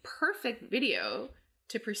fucking perfect video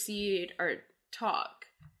to precede our talk.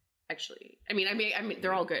 Actually, I mean,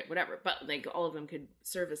 they're all good, whatever, but like all of them could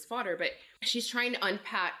serve as fodder. But she's trying to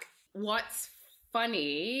unpack what's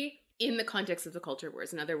funny in the context of the culture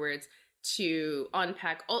wars. In other words, to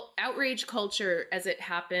unpack outrage culture as it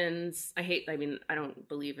happens. I don't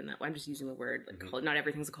believe in that. I'm just using the word. Like, not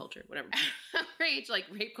everything's a culture, whatever. Outrage, like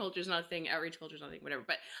rape culture is not a thing. Outrage culture is not a thing, whatever.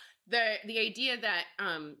 But the idea that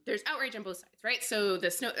there's outrage on both sides, right? So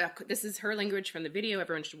this is her language from the video.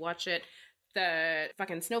 Everyone should watch it. The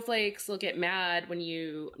fucking snowflakes will get mad when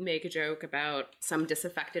you make a joke about some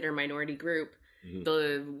disaffected or minority group. Mm-hmm.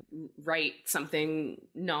 The right, something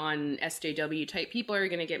non-SJW type people are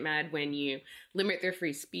going to get mad when you limit their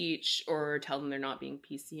free speech or tell them they're not being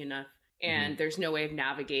PC enough. And there's no way of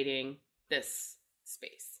navigating this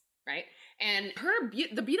space, right? And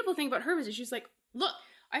the beautiful thing about her was that she's like, look,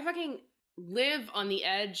 I fucking live on the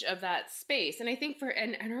edge of that space. And I think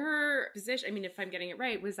and her position, I mean, if I'm getting it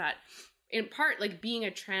right, was that in part, like, being a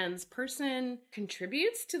trans person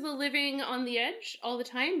contributes to the living on the edge all the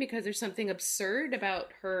time because there's something absurd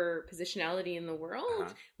about her positionality in the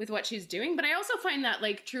world with what she's doing. But I also find that,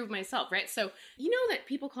 like, true of myself, right? So, you know that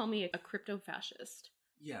people call me a crypto-fascist.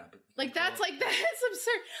 Yeah, but... Like, that's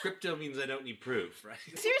absurd. Crypto means I don't need proof, right?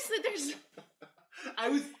 Seriously, there's... I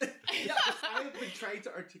have been trying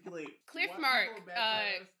to articulate... Cliff Mark,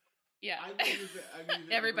 yeah. I use it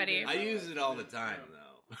everybody. I use it all the time,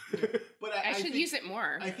 though. But I should think, use it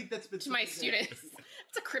more I think that's been to my something that- students.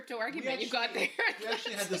 It's a crypto argument you got there. We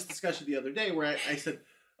actually had this discussion the other day where I said,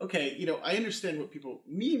 okay, I understand what people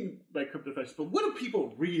mean by crypto fascist, but what do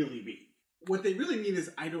people really mean? What they really mean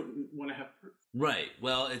is I don't want to have proof. Right.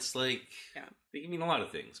 Well, it's like, they can mean a lot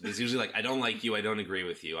of things. But it's usually like, I don't like you, I don't agree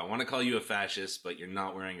with you. I want to call you a fascist, but you're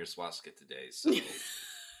not wearing your swastika today. So,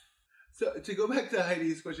 So to go back to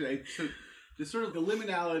Heidi's question, so the sort of the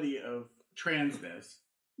liminality of transness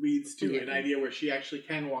leads to an idea where she actually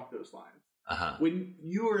can walk those lines. When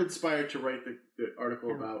you were inspired to write the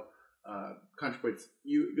article about ContraPoints,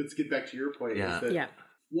 let's get back to your point.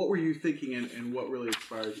 What were you thinking and what really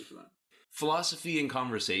inspired you for that? Philosophy and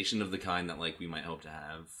conversation of the kind that like we might hope to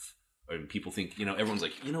have, or people think, everyone's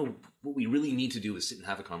like, what we really need to do is sit and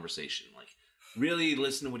have a conversation, like really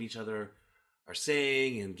listen to what each other are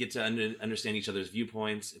saying and get to understand each other's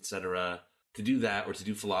viewpoints, etc. To do that, or to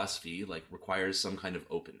do philosophy, like requires some kind of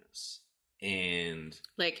openness. And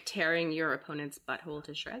like tearing your opponent's butthole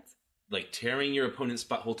to shreds? Like tearing your opponent's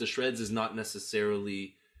butthole to shreds is not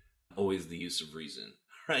necessarily always the use of reason,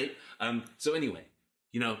 right? So anyway,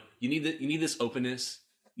 you need this openness.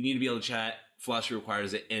 You need to be able to chat. Philosophy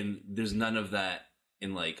requires it, and there's none of that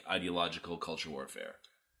in like ideological culture warfare.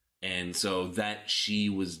 And so that she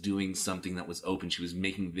was doing something that was open. She was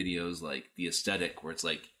making videos like The Aesthetic, where it's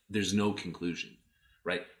like there's no conclusion.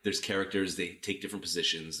 Right? There's characters, they take different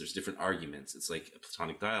positions, there's different arguments. It's like a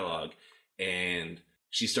platonic dialogue. And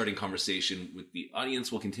she's starting conversation with the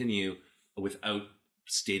audience will continue without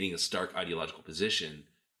stating a stark ideological position.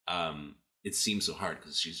 It seems so hard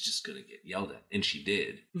because she's just going to get yelled at. And she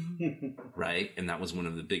did. Right? And that was one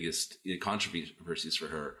of the biggest controversies for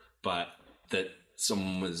her. But that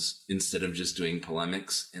someone was, instead of just doing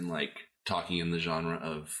polemics and like talking in the genre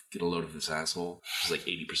of get a load of this asshole, which is like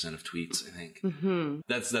 80% of tweets, I think.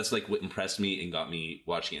 That's like what impressed me and got me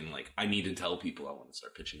watching it. And like, I need to tell people I want to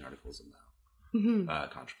start pitching articles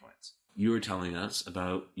about ContraPoints. You were telling us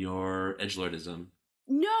about your edgelordism.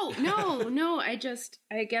 No.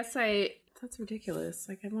 I guess that's ridiculous.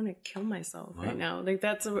 Like, I want to kill myself right now. Like,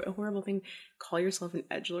 that's a horrible thing. Call yourself an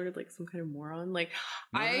edgelord, like some kind of moron. Like,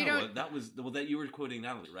 don't. That you were quoting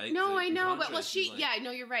Natalie, right? No, I know, but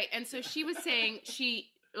you're right. And so she was saying she's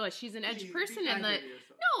an edge person, and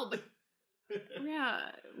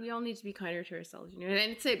we all need to be kinder to ourselves, And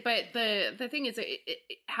it's but the thing is,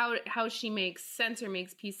 how she makes sense or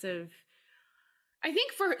makes peace of. I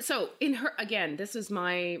think in her, again, this is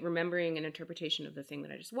my remembering and interpretation of the thing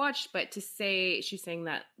that I just watched, but to say, she's saying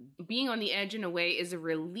that being on the edge in a way is a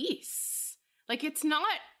release. Like, it's not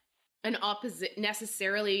an opposite,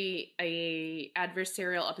 necessarily a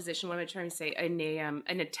adversarial opposition. What am I trying to say? An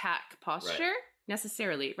attack posture,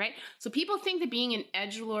 necessarily, right? So people think that being an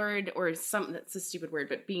edgelord or something, that's a stupid word,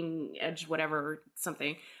 but being edge, whatever,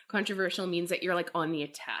 something controversial means that you're like on the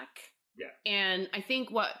attack. Yeah. And I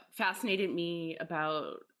think what fascinated me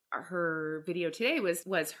about her video today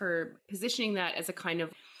was her positioning that as a kind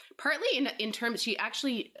of, partly in terms, she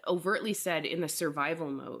actually overtly said in the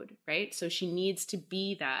survival mode, right? So she needs to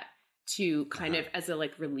be that to kind of as a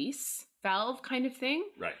like release valve kind of thing.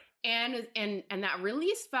 Right. And that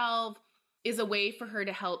release valve is a way for her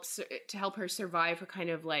to help her survive her kind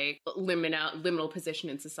of like liminal position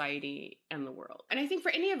in society and the world. And I think for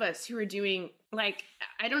any of us who are doing, like,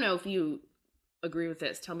 I don't know if you agree with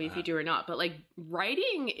this, tell me if you do or not, but like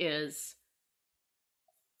writing is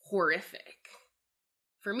horrific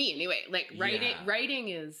for me anyway. Like writing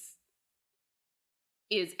is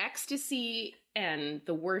ecstasy and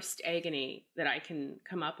the worst agony that I can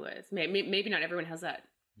come up with. Maybe not everyone has that.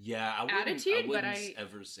 Yeah, I wouldn't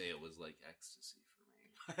ever say it was like ecstasy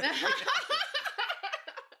for me.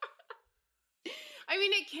 I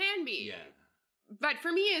mean, it can be. Yeah. But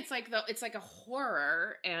for me, it's like a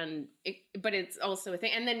horror, but it's also a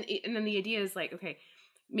thing. And then the idea is like, okay,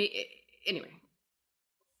 anyway.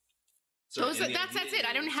 That's it.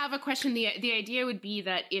 I don't have a question. The idea would be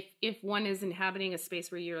that if one is inhabiting a space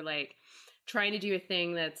where you're like trying to do a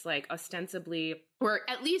thing that's like ostensibly, or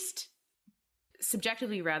at least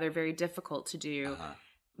subjectively rather very difficult to do,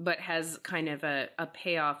 but has kind of a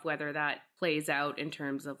payoff, whether that plays out in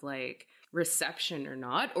terms of like reception or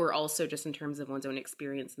not, or also just in terms of one's own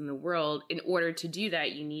experience in the world. In order to do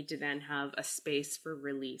that, you need to then have a space for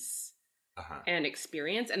release and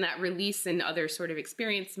experience. And that release and other sort of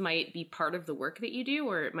experience might be part of the work that you do,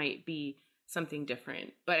 or it might be something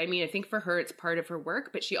different. But I mean, I think for her, it's part of her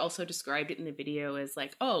work, but she also described it in the video as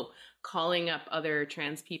like, calling up other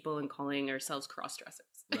trans people and calling ourselves cross-dressers.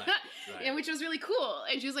 Right. Yeah, which was really cool.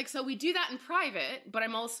 And she was like, so we do that in private, but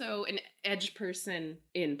I'm also an edge person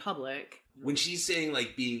in public. When she's saying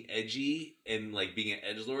like being edgy and like being an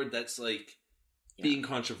edgelord, that's like being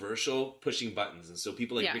controversial, pushing buttons. And so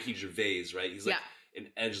people like Ricky Gervais, right? He's like an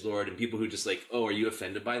edgelord, and people who just like, oh, are you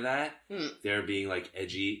offended by that? They're being like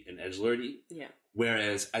edgy and edgelordy. Yeah.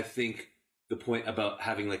 Whereas I think the point about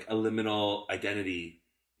having like a liminal identity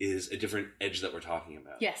is a different edge that we're talking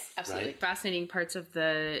about. Yes, absolutely. Right? Fascinating parts of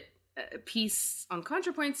the piece on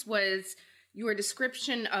ContraPoints was your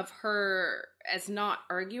description of her as not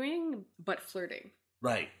arguing, but flirting.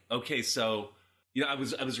 Right. Okay, so I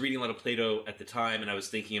was reading a lot of Plato at the time, and I was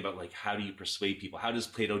thinking about like, how do you persuade people? How does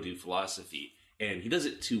Plato do philosophy? And he does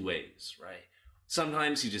it two ways, right?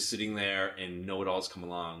 Sometimes he's just sitting there and know-it-alls come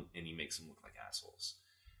along and he makes them look like assholes.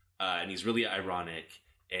 And he's really ironic,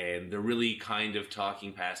 and they're really kind of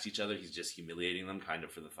talking past each other. He's just humiliating them kind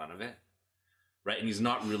of for the fun of it, right? And he's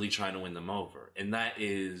not really trying to win them over. And that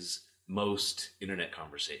is most internet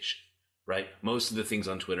conversation, right? Most of the things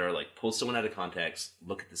on Twitter are like, pull someone out of context,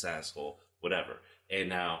 look at this asshole, whatever. And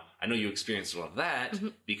now, I know you experienced a lot of that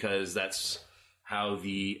because that's how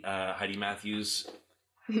the Heidi Matthews,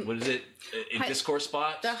 what is it? Discourse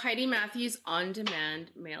bot? The Heidi Matthews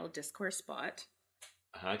on-demand male discourse bot.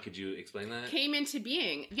 Could you explain that? Came into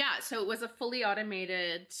being. Yeah, so it was a fully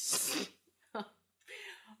automated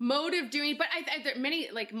mode of doing, but I many,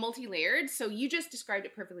 like, multi-layered. So you just described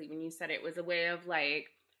it perfectly when you said it was a way of, like,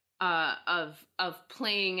 of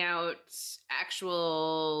playing out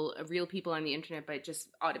actual real people on the internet by just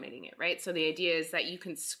automating it, right? So the idea is that you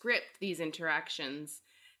can script these interactions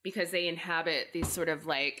because they inhabit these sort of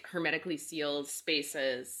like hermetically sealed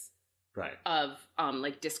spaces, right? Of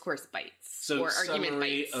like discourse bites or argument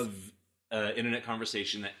summary bites of internet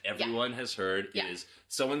conversation that everyone has heard is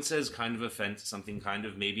someone says kind of something kind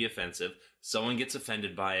of maybe offensive. Someone gets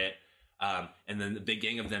offended by it. And then the big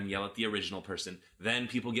gang of them yell at the original person. Then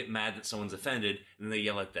people get mad that someone's offended, and then they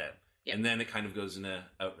yell at them. Yep. And then it kind of goes in an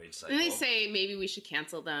outrage cycle. And they say maybe we should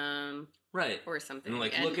cancel them, right, or something. And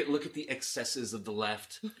like look at the excesses of the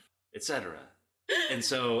left, etc. and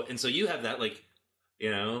so you have that, like,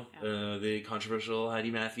 the controversial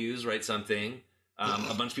Heidi Matthews writes something.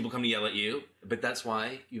 A bunch of people come to yell at you, but that's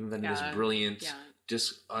why you invented this brilliant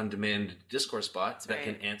on-demand discourse bot that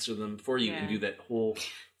can answer them for you and do that whole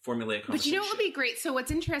formulaic conversation. But you know what would be great? So what's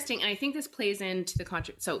interesting, and I think this plays into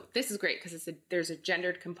the so this is great because there's a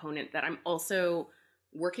gendered component that I'm also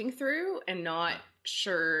working through and not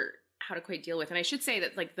sure how to quite deal with. And I should say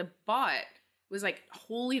that, like, the bot was like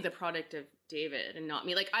wholly the product of David and not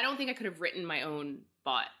me. Like, I don't think I could have written my own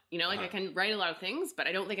bot. I can write a lot of things, but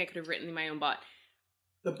I don't think I could have written my own bot.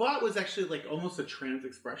 The bot was actually like almost a trans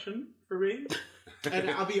expression for me. And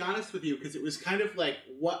I'll be honest with you, because it was kind of like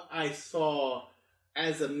what I saw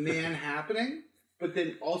as a man happening, but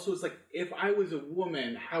then also it's like, if I was a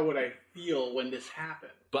woman, how would I feel when this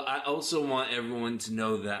happened? But I also want everyone to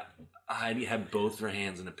know that Heidi had both her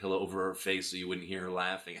hands on a pillow over her face so you wouldn't hear her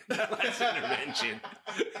laughing at that last intervention.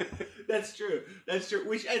 That's true.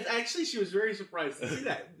 Which, actually, she was very surprised to see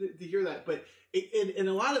that, to hear that. But and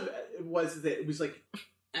a lot of it was that it was like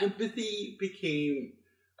empathy became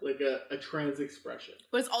like a trans expression.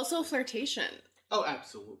 But it's also flirtation. Oh,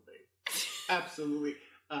 absolutely. Absolutely.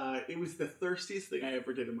 It was the thirstiest thing I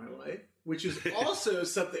ever did in my life, which is also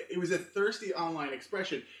something. It was a thirsty online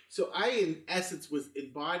expression. So I, in essence, was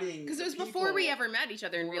embodying. Because it was before we ever met each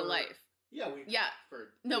other in real life. Yeah,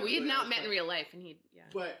 we had not met in real life, and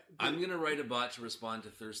But I'm gonna write a bot to respond to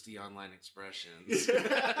thirsty online expressions.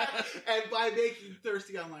 And by making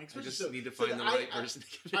thirsty online expressions, I just need to find the right person.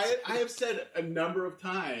 I have said a number of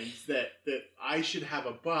times that I should have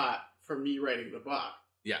a bot for me writing the bot.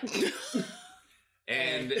 Yeah.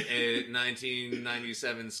 And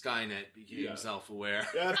 1997 Skynet became self-aware.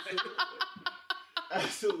 Absolutely.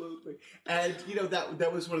 Absolutely. And,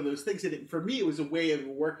 that was one of those things. And for me, it was a way of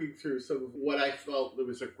working through some of what I felt there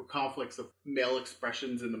was conflicts of male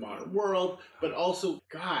expressions in the modern world, but also,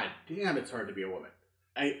 God damn, it's hard to be a woman.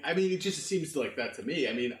 I mean, it just seems like that to me.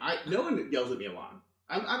 I mean, no one yells at me along.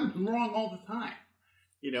 I'm wrong all the time.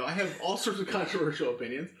 I have all sorts of controversial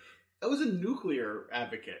opinions. I was a nuclear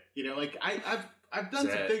advocate. I've done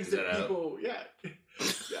some things that people,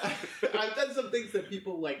 I've done some things that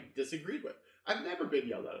people like disagreed with. I've never been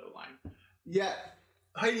yelled at the line. Yet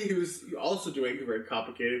Heidi, who's also doing very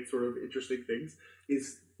complicated, sort of interesting things,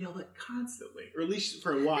 is yelled at constantly, or at least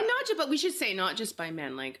for a while. And but we should say not just by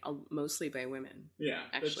men, like mostly by women. Yeah,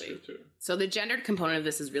 actually. That's true too. So the gendered component of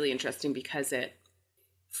this is really interesting because it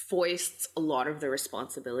foists a lot of the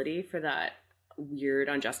responsibility for that weird,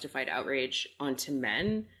 unjustified outrage onto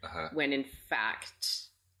men, when in fact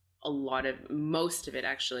most of it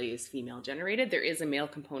actually is female generated. There is a male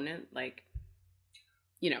component, like,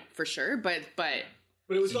 for sure, but But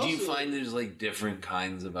it was So do you also, find there's like different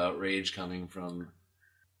kinds of outrage coming from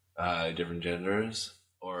different genders,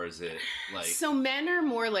 or is it like so men are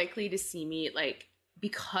more likely to see me like,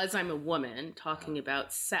 because I'm a woman talking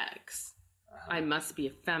about sex, I must be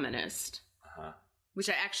a feminist, which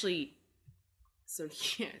I actually. So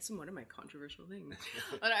yeah, it's one of my controversial things.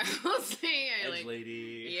 But I will say, edge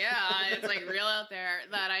lady? yeah, it's like real out there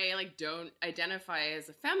that I like don't identify as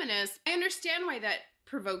a feminist. I understand why that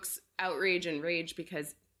provokes outrage and rage,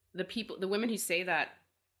 because the women who say that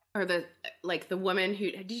are the woman who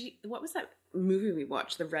what was that movie we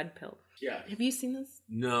watched, The Red Pill? yeah. Have you seen this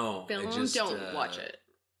No, film? I just Don't watch it.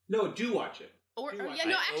 No, do watch it. Or Do watch yeah, it.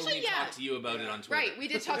 no, I actually, only yeah. talked to you about it on Twitter. Right, we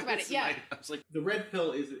did talk about it. Yeah, I was like, The Red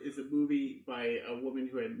Pill is a movie by a woman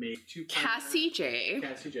who had made two. Cassie J.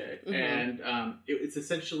 Cassie J. Mhm. And it's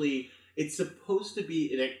essentially, it's supposed to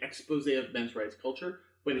be an expose of men's rights culture,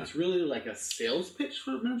 but it's really like a sales pitch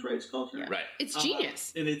for men's rights culture. Yeah. right. It's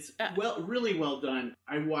genius. And it's really well done.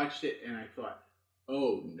 I watched it and I thought,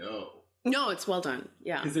 oh no. No, it's well done.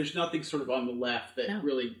 Yeah. Because there's nothing sort of on the left that No.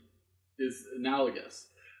 really is analogous.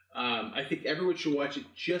 I think everyone should watch it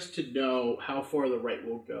just to know how far the right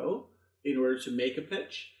will go in order to make a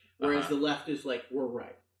pitch, whereas the left is like, we're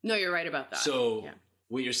right. No, you're right about that. So yeah.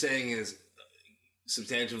 what you're saying is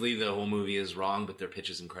substantively the whole movie is wrong, but their pitch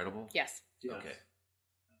is incredible? Yes. Yes. Okay.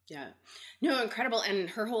 Yeah. No, incredible. And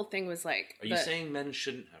her whole thing was like, Are you saying men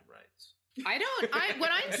shouldn't have rights? what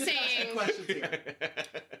I'm Just asking saying, questions here.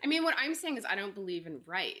 I mean, what I'm saying is I don't believe in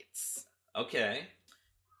rights. Okay.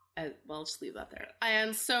 Well, I'll just leave that there.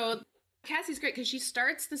 And so Cassie's great because she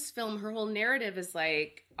starts this film. Her whole narrative is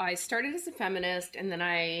like, I started as a feminist and then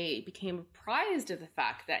I became apprised of the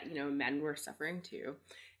fact that, men were suffering too.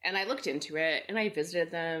 And I looked into it and I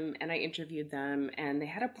visited them and I interviewed them and they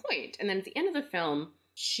had a point. And then at the end of the film,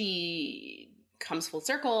 she comes full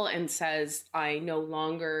circle and says, I no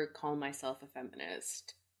longer call myself a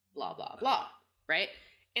feminist, blah, blah, blah. Right?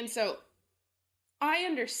 And so I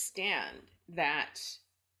understand that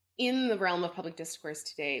in the realm of public discourse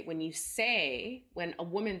today, when a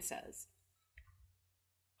woman says,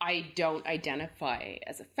 I don't identify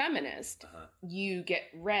as a feminist, you get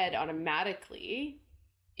read automatically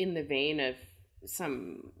in the vein of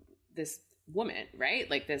this woman, right?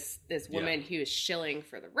 Like this woman who is shilling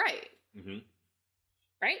for the right. Mm-hmm.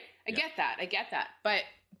 Right? I get that. But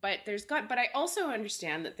I also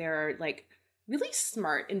understand that there are like really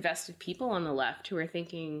smart, invested people on the left who are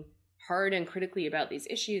thinking hard and critically about these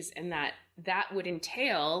issues, and that would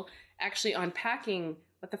entail actually unpacking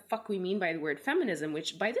what the fuck we mean by the word feminism,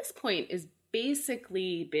 which by this point is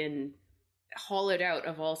basically been hollowed out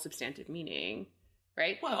of all substantive meaning,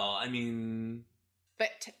 right? Well, I mean, but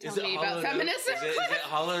tell me about feminism. Is it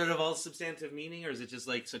hollowed out of all substantive meaning, or is it just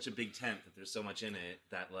like such a big tent that there's so much in it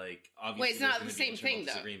that like obviously Wait, it's not there's the gonna be same thing, internal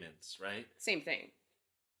though. disagreements, right? Same thing.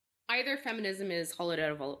 Either feminism is hollowed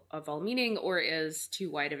out of all meaning or is too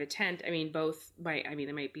wide of a tent. I mean,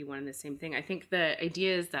 they might be one and the same thing. I think the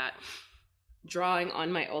idea is that drawing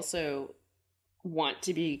on my also want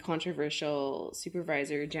to be controversial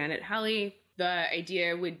supervisor, Janet Halley, the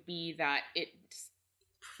idea would be that it's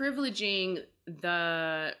privileging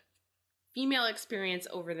the female experience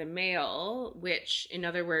over the male, which, in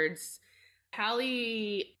other words,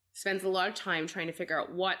 Halley spends a lot of time trying to figure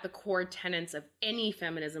out what the core tenets of any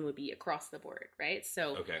feminism would be across the board, right?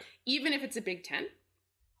 So even if it's a big tent,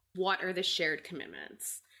 what are the shared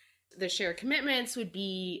commitments? The shared commitments would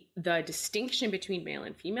be the distinction between male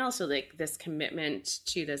and female. So like this commitment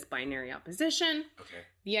to this binary opposition. Okay.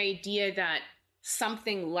 The idea that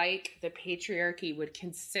something like the patriarchy would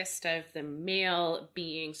consist of the male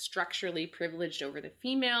being structurally privileged over the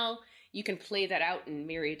female. You can play that out in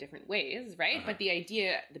myriad different ways, right? But the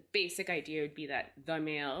basic idea would be that the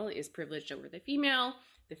male is privileged over the female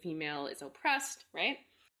is oppressed, right?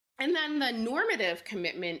 And then the normative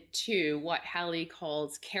commitment to what Halley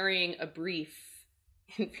calls carrying a brief,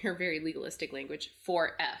 in her very legalistic language,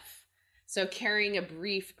 for F. So carrying a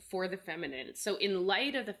brief for the feminine. So in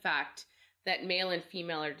light of the fact that male and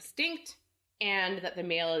female are distinct and that the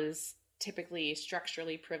male is typically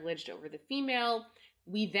structurally privileged over the female,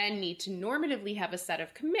 we then need to normatively have a set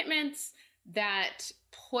of commitments that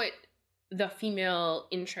put the female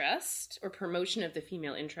interest or promotion of the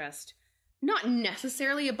female interest not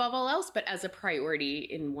necessarily above all else, but as a priority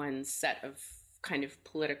in one set of kind of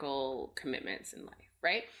political commitments in life,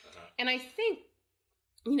 right? And I think,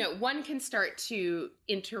 one can start to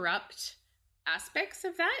interrupt aspects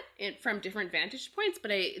of that from different vantage points,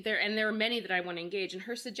 but there are many that I want to engage. And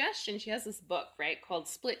her suggestion, she has this book, right, called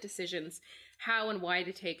Split Decisions: How and Why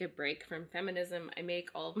to Take a Break from Feminism. I make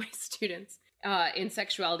all of my students in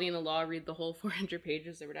Sexuality and the Law read the whole 400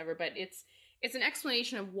 pages or whatever, but it's an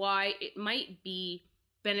explanation of why it might be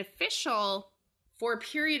beneficial for a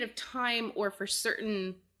period of time or for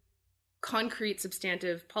certain concrete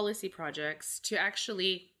substantive policy projects to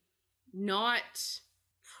actually not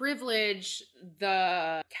privilege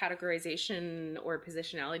the categorization or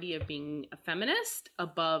positionality of being a feminist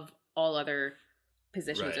above all other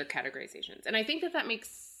positions or categorizations. And I think that makes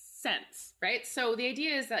sense, right? So the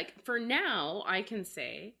idea is like, for now, I can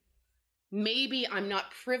say, maybe I'm not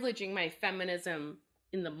privileging my feminism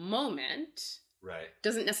in the moment. Right.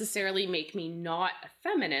 Doesn't necessarily make me not a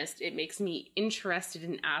feminist. It makes me interested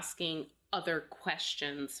in asking other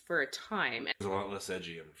questions for a time. It's a lot less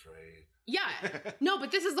edgy, I'm afraid. Yeah. No, but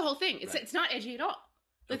this is the whole thing. It's not edgy at all.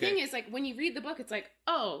 The thing is, like, when you read the book, it's like,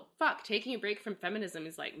 oh, fuck, taking a break from feminism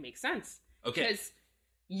is like, makes sense. Okay. Because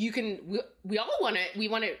we all want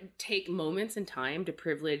to take moments in time to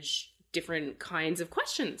privilege different kinds of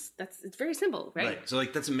questions. It's very simple, right? Right. So,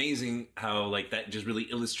 like, that's amazing how, like, that just really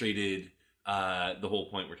illustrated the whole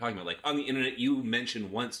point we're talking about. Like, on the internet, you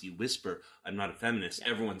mention once, you whisper, I'm not a feminist.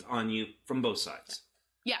 Yeah. Everyone's on you from both sides.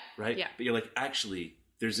 Yeah. Right? Yeah. But you're like, actually,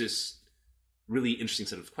 there's this really interesting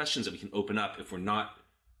set of questions that we can open up if we're not,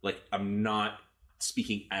 like, I'm not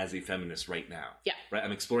speaking as a feminist right now. Yeah. Right?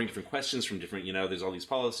 I'm exploring different questions from different, there's all these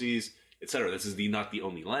policies, etc. This is not the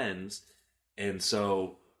only lens. And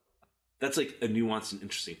so that's like a nuanced and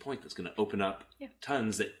interesting point that's going to open up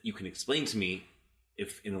tons that you can explain to me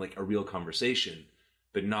if in like a real conversation,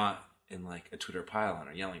 but not in like a Twitter pile-on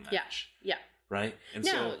or yelling match. Yeah. Right? And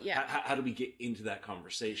how do we get into that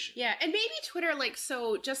conversation? Yeah. And maybe Twitter, like,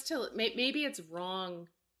 so just to, maybe it's wrong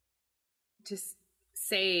to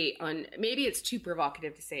say maybe it's too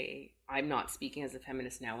provocative to say I'm not speaking as a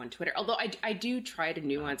feminist now on Twitter. Although I do try to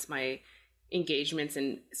nuance my engagements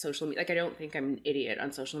in social media. Like, I don't think I'm an idiot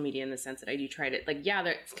on social media in the sense that I do try to, like,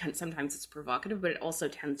 sometimes it's provocative, but it also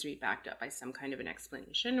tends to be backed up by some kind of an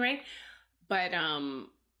explanation, right? But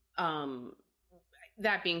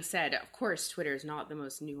that being said, of course, Twitter is not the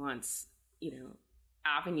most nuanced,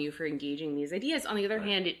 avenue for engaging these ideas. On the other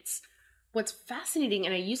hand, it's what's fascinating,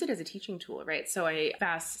 and I use it as a teaching tool, right? So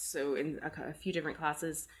in a few different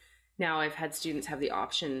classes now, I've had students have the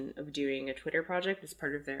option of doing a Twitter project as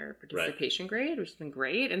part of their participation grade, which has been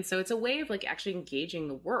great. And so it's a way of like actually engaging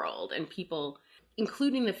the world and people,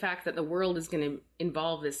 including the fact that the world is going to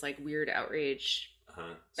involve this like weird outrage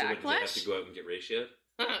So backlash. do they have to go out and get ratioed?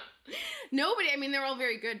 Nobody. I mean, they're all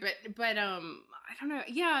very good, but I don't know.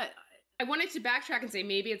 Yeah, I wanted to backtrack and say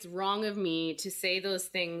maybe it's wrong of me to say those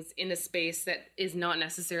things in a space that is not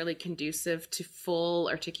necessarily conducive to full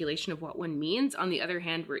articulation of what one means. On the other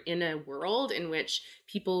hand, we're in a world in which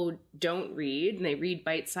people don't read and they read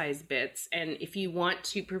bite-sized bits. And if you want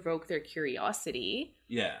to provoke their curiosity,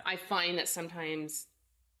 I find that sometimes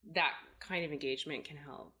that kind of engagement can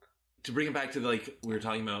help. To bring it back to like we were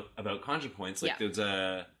talking about ContraPoints, like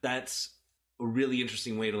that's a really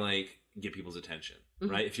interesting way to like get people's attention.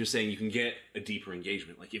 Right? If you're saying you can get a deeper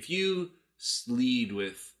engagement, like if you lead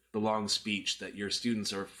with the long speech that your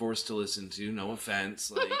students are forced to listen to, no offense,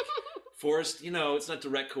 like forced, it's not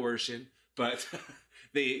direct coercion, but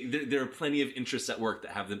there are plenty of interests at work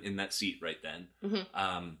that have them in that seat right then.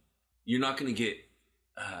 You're not going to get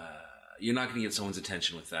someone's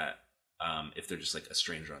attention with that if they're just like a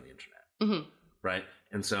stranger on the internet, right?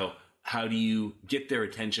 And so how do you get their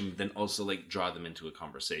attention, but then also like draw them into a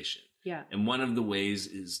conversation? Yeah. And one of the ways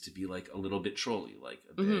is to be like a little bit trolly, like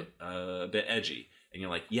a bit edgy. And you're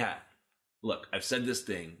like, yeah, look, I've said this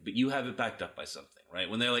thing, but you have it backed up by something, right?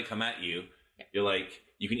 When they like come at you, you're like,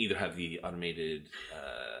 you can either have the automated,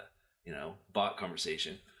 bot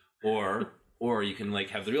conversation or you can like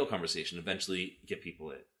have the real conversation, eventually get people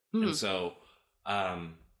in. And so,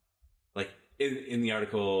 like in the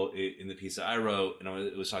article, in the piece that I wrote, and I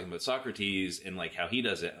was talking about Socrates and like how he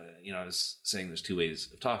does it, I was saying there's two ways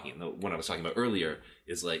of talking. And the one I was talking about earlier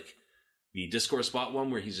is like the discourse bot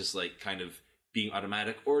one, where he's just like kind of being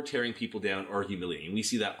automatic or tearing people down or humiliating. We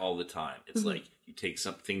see that all the time. It's like you take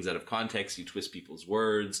some things out of context, you twist people's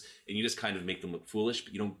words, and you just kind of make them look foolish,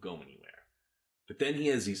 but you don't go anywhere. But then he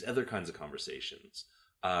has these other kinds of conversations,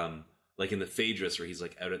 like in the Phaedrus, where he's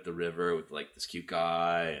like out at the river with like this cute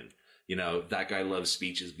guy, and that guy loves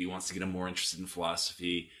speeches, but he wants to get him more interested in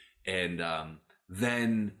philosophy. And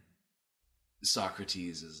then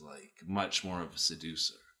Socrates is like much more of a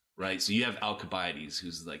seducer, right? So you have Alcibiades,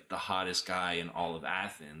 who's like the hottest guy in all of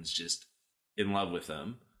Athens, just in love with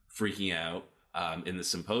him, freaking out. in the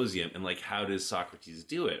symposium. And like, how does Socrates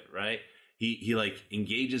do it? Right. He like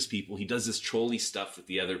engages people. He does this trolley stuff with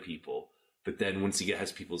the other people. But then once he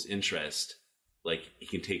has people's interest, like he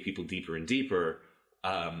can take people deeper and deeper.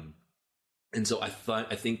 And so I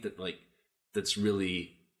think that like, that's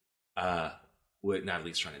really what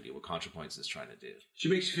Natalie's trying to do, what ContraPoints is trying to do. She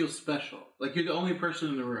makes you feel special, like you're the only person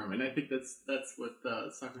in the room, and I think that's what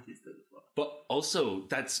Socrates did as well. But also,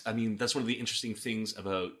 that's one of the interesting things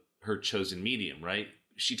about her chosen medium, right?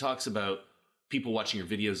 She talks about people watching her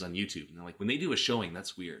videos on YouTube, and they're like, when they do a showing,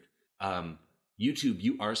 that's weird. YouTube,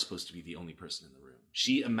 you are supposed to be the only person in the room.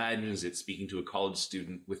 She imagines it speaking to a college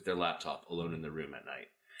student with their laptop alone in their room at night.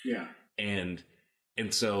 Yeah, and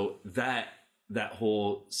so that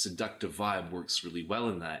whole seductive vibe works really well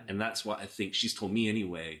in that. And that's why I think she's told me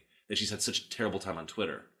anyway that she's had such a terrible time on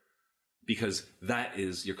Twitter, because that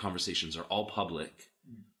is, your conversations are all public.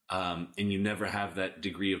 And you never have that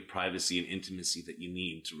degree of privacy and intimacy that you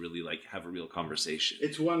need to really like have a real conversation.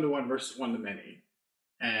 It's 1-to-1 versus 1-to-many.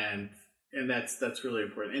 And that's really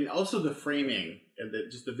important. And also the framing and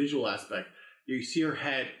just the visual aspect. You see her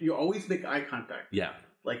head, you always make eye contact. Yeah.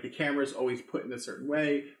 Like the camera's always put in a certain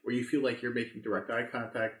way where you feel like you're making direct eye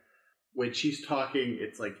contact. When she's talking,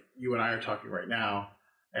 it's like you and I are talking right now,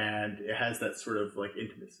 and it has that sort of like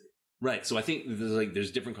intimacy. Right. So I think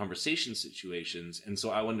there's different conversation situations. And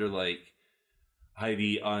so I wonder, like,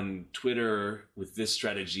 Heidi, on Twitter with this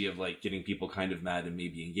strategy of like getting people kind of mad and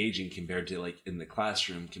maybe engaging compared to like in the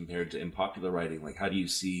classroom, compared to in popular writing, like how do you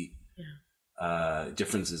see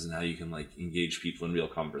differences in how you can like engage people in real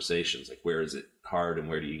conversations? Like, where is it hard and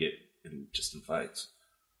where do you get in fights?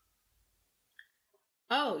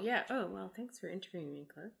 Oh, yeah. Oh, well, thanks for interviewing me,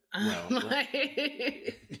 Cliff. Well,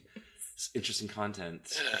 it's interesting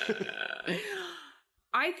content.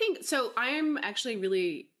 I think so. I'm actually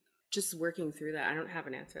really just working through that. I don't have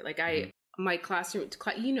an answer. Like my classroom,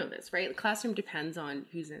 you know this, right? The classroom depends on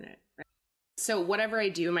who's in it. Right? So whatever I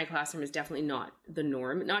do in my classroom is definitely not the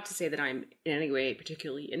norm. Not to say that I'm in any way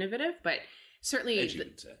particularly innovative, but certainly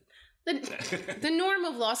the norm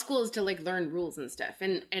of law school is to like learn rules and stuff.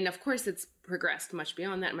 And of course it's progressed much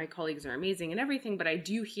beyond that. My colleagues are amazing and everything, but I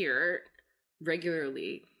do hear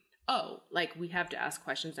regularly, oh, like we have to ask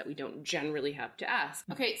questions that we don't generally have to ask.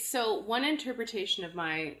 Okay, so one interpretation of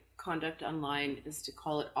my conduct online is to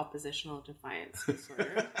call it oppositional defiance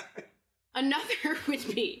disorder. Another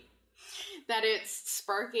would be that it's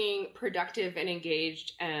sparking productive and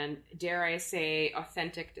engaged and, dare I say,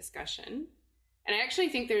 authentic discussion. And I actually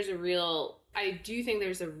think there's a real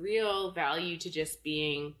value to just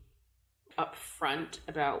being upfront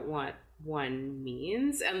about what one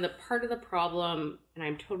means. And the part of the problem, and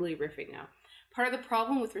I'm totally riffing now, part of the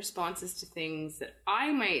problem with responses to things that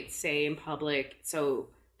I might say in public, so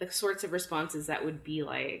the sorts of responses that would be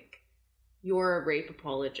like, you're a rape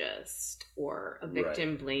apologist or a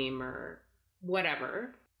victim blamer,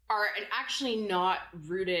 whatever, are actually not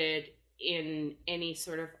rooted in any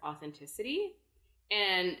sort of authenticity.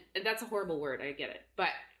 And that's a horrible word, I get it. But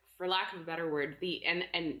for lack of a better word,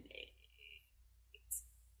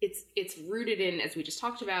 it's rooted in, as we just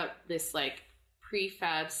talked about, this like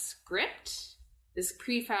prefab script, this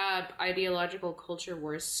prefab ideological culture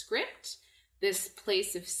wars script, this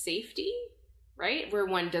place of safety, right? Where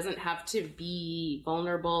one doesn't have to be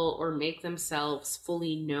vulnerable or make themselves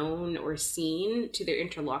fully known or seen to their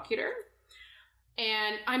interlocutor.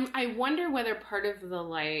 And I wonder whether part of the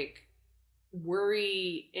like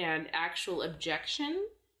worry and actual objection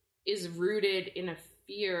is rooted in a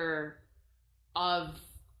fear of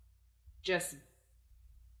just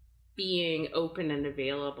being open and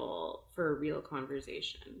available for a real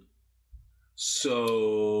conversation.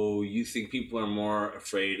 So you think people are more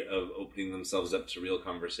afraid of opening themselves up to real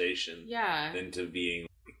conversation than to being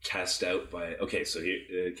cast out by,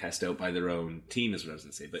 cast out by their own team is what I was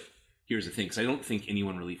going to say. But here's the thing, because I don't think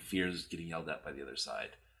anyone really fears getting yelled at by the other side.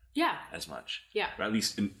 Yeah. As much. Yeah. Or at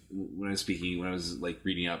least when I was like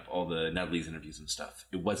reading up all the Natalie's interviews and stuff,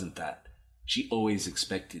 it wasn't that. She always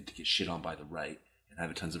expected to get shit on by the right and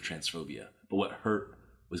have tons of transphobia. But what hurt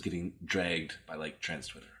was getting dragged by like trans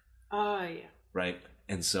Twitter. Oh, yeah. Right?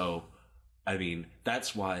 And so, I mean,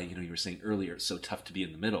 that's why, you were saying earlier, it's so tough to be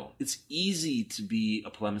in the middle. It's easy to be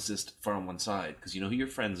a polemicist far on one side because you know who your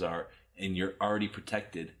friends are and you're already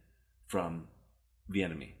protected from the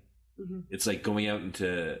enemy. Mm-hmm. It's like going out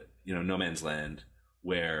into, no man's land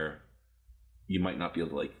where you might not be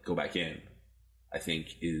able to like go back in, I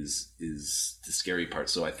think is the scary part.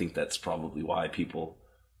 So I think that's probably why people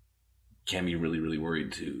can be really, really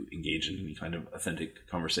worried to engage in any kind of authentic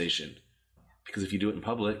conversation. Because if you do it in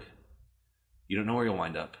public, you don't know where you'll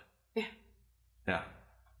wind up. Yeah. Yeah.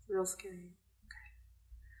 It's real scary.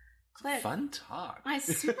 Cliff. Fun talk. My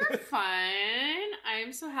super fun.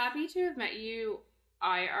 I'm so happy to have met you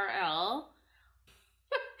IRL.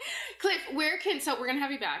 Cliff, so we're going to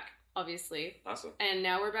have you back, obviously. Awesome. And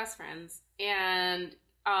now we're best friends. And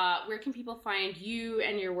where can people find you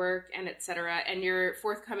and your work and etc. and your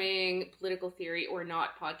forthcoming political theory or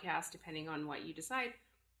not podcast, depending on what you decide?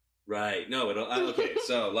 Right. No, okay,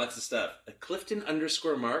 so lots of stuff.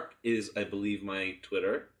 Clifton_Mark is, I believe, my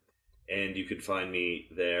Twitter. And you could find me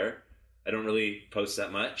there. I don't really post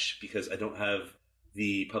that much because I don't have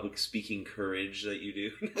the public speaking courage that you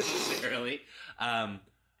do necessarily.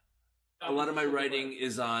 A lot of my writing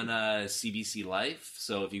is on CBC Life.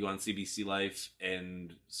 So if you go on CBC Life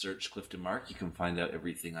and search Clifton Mark, you can find out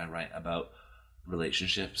everything I write about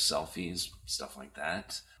relationships, selfies, stuff like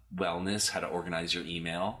that. Wellness, how to organize your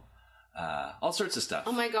email, all sorts of stuff.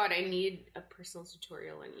 Oh my God, I need a personal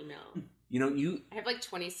tutorial on email. You know, I have like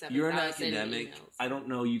 27,000 you're an academic. emails. I don't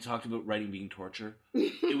know. You talked about writing being torture.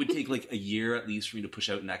 It would take like a year at least for me to push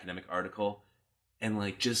out an academic article, and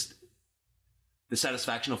like just the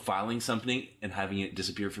satisfaction of filing something and having it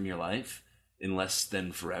disappear from your life in less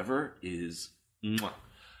than forever is mwah.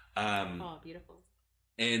 Oh, beautiful.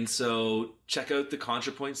 And so check out the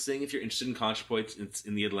ContraPoints thing if you're interested in ContraPoints. It's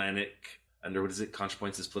in the Atlantic under, what is it?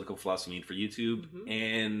 ContraPoints is Political Philosophy Made for YouTube. Mm-hmm.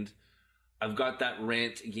 And I've got that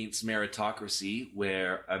rant against meritocracy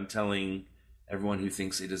where I'm telling everyone who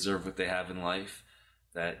thinks they deserve what they have in life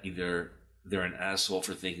that either they're an asshole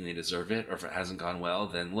for thinking they deserve it, or if it hasn't gone well,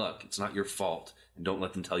 then look, it's not your fault, and don't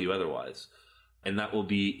let them tell you otherwise. And that will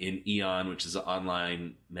be in Eon, which is an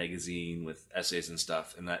online magazine with essays and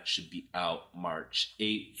stuff, and that should be out March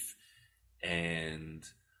 8th. And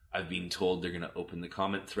I've been told they're going to open the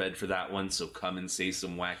comment thread for that one, so come and say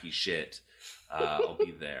some wacky shit. I'll be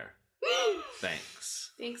there. Thanks.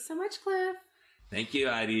 Thanks so much, Cliff. Thank you,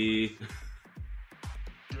 Heidi.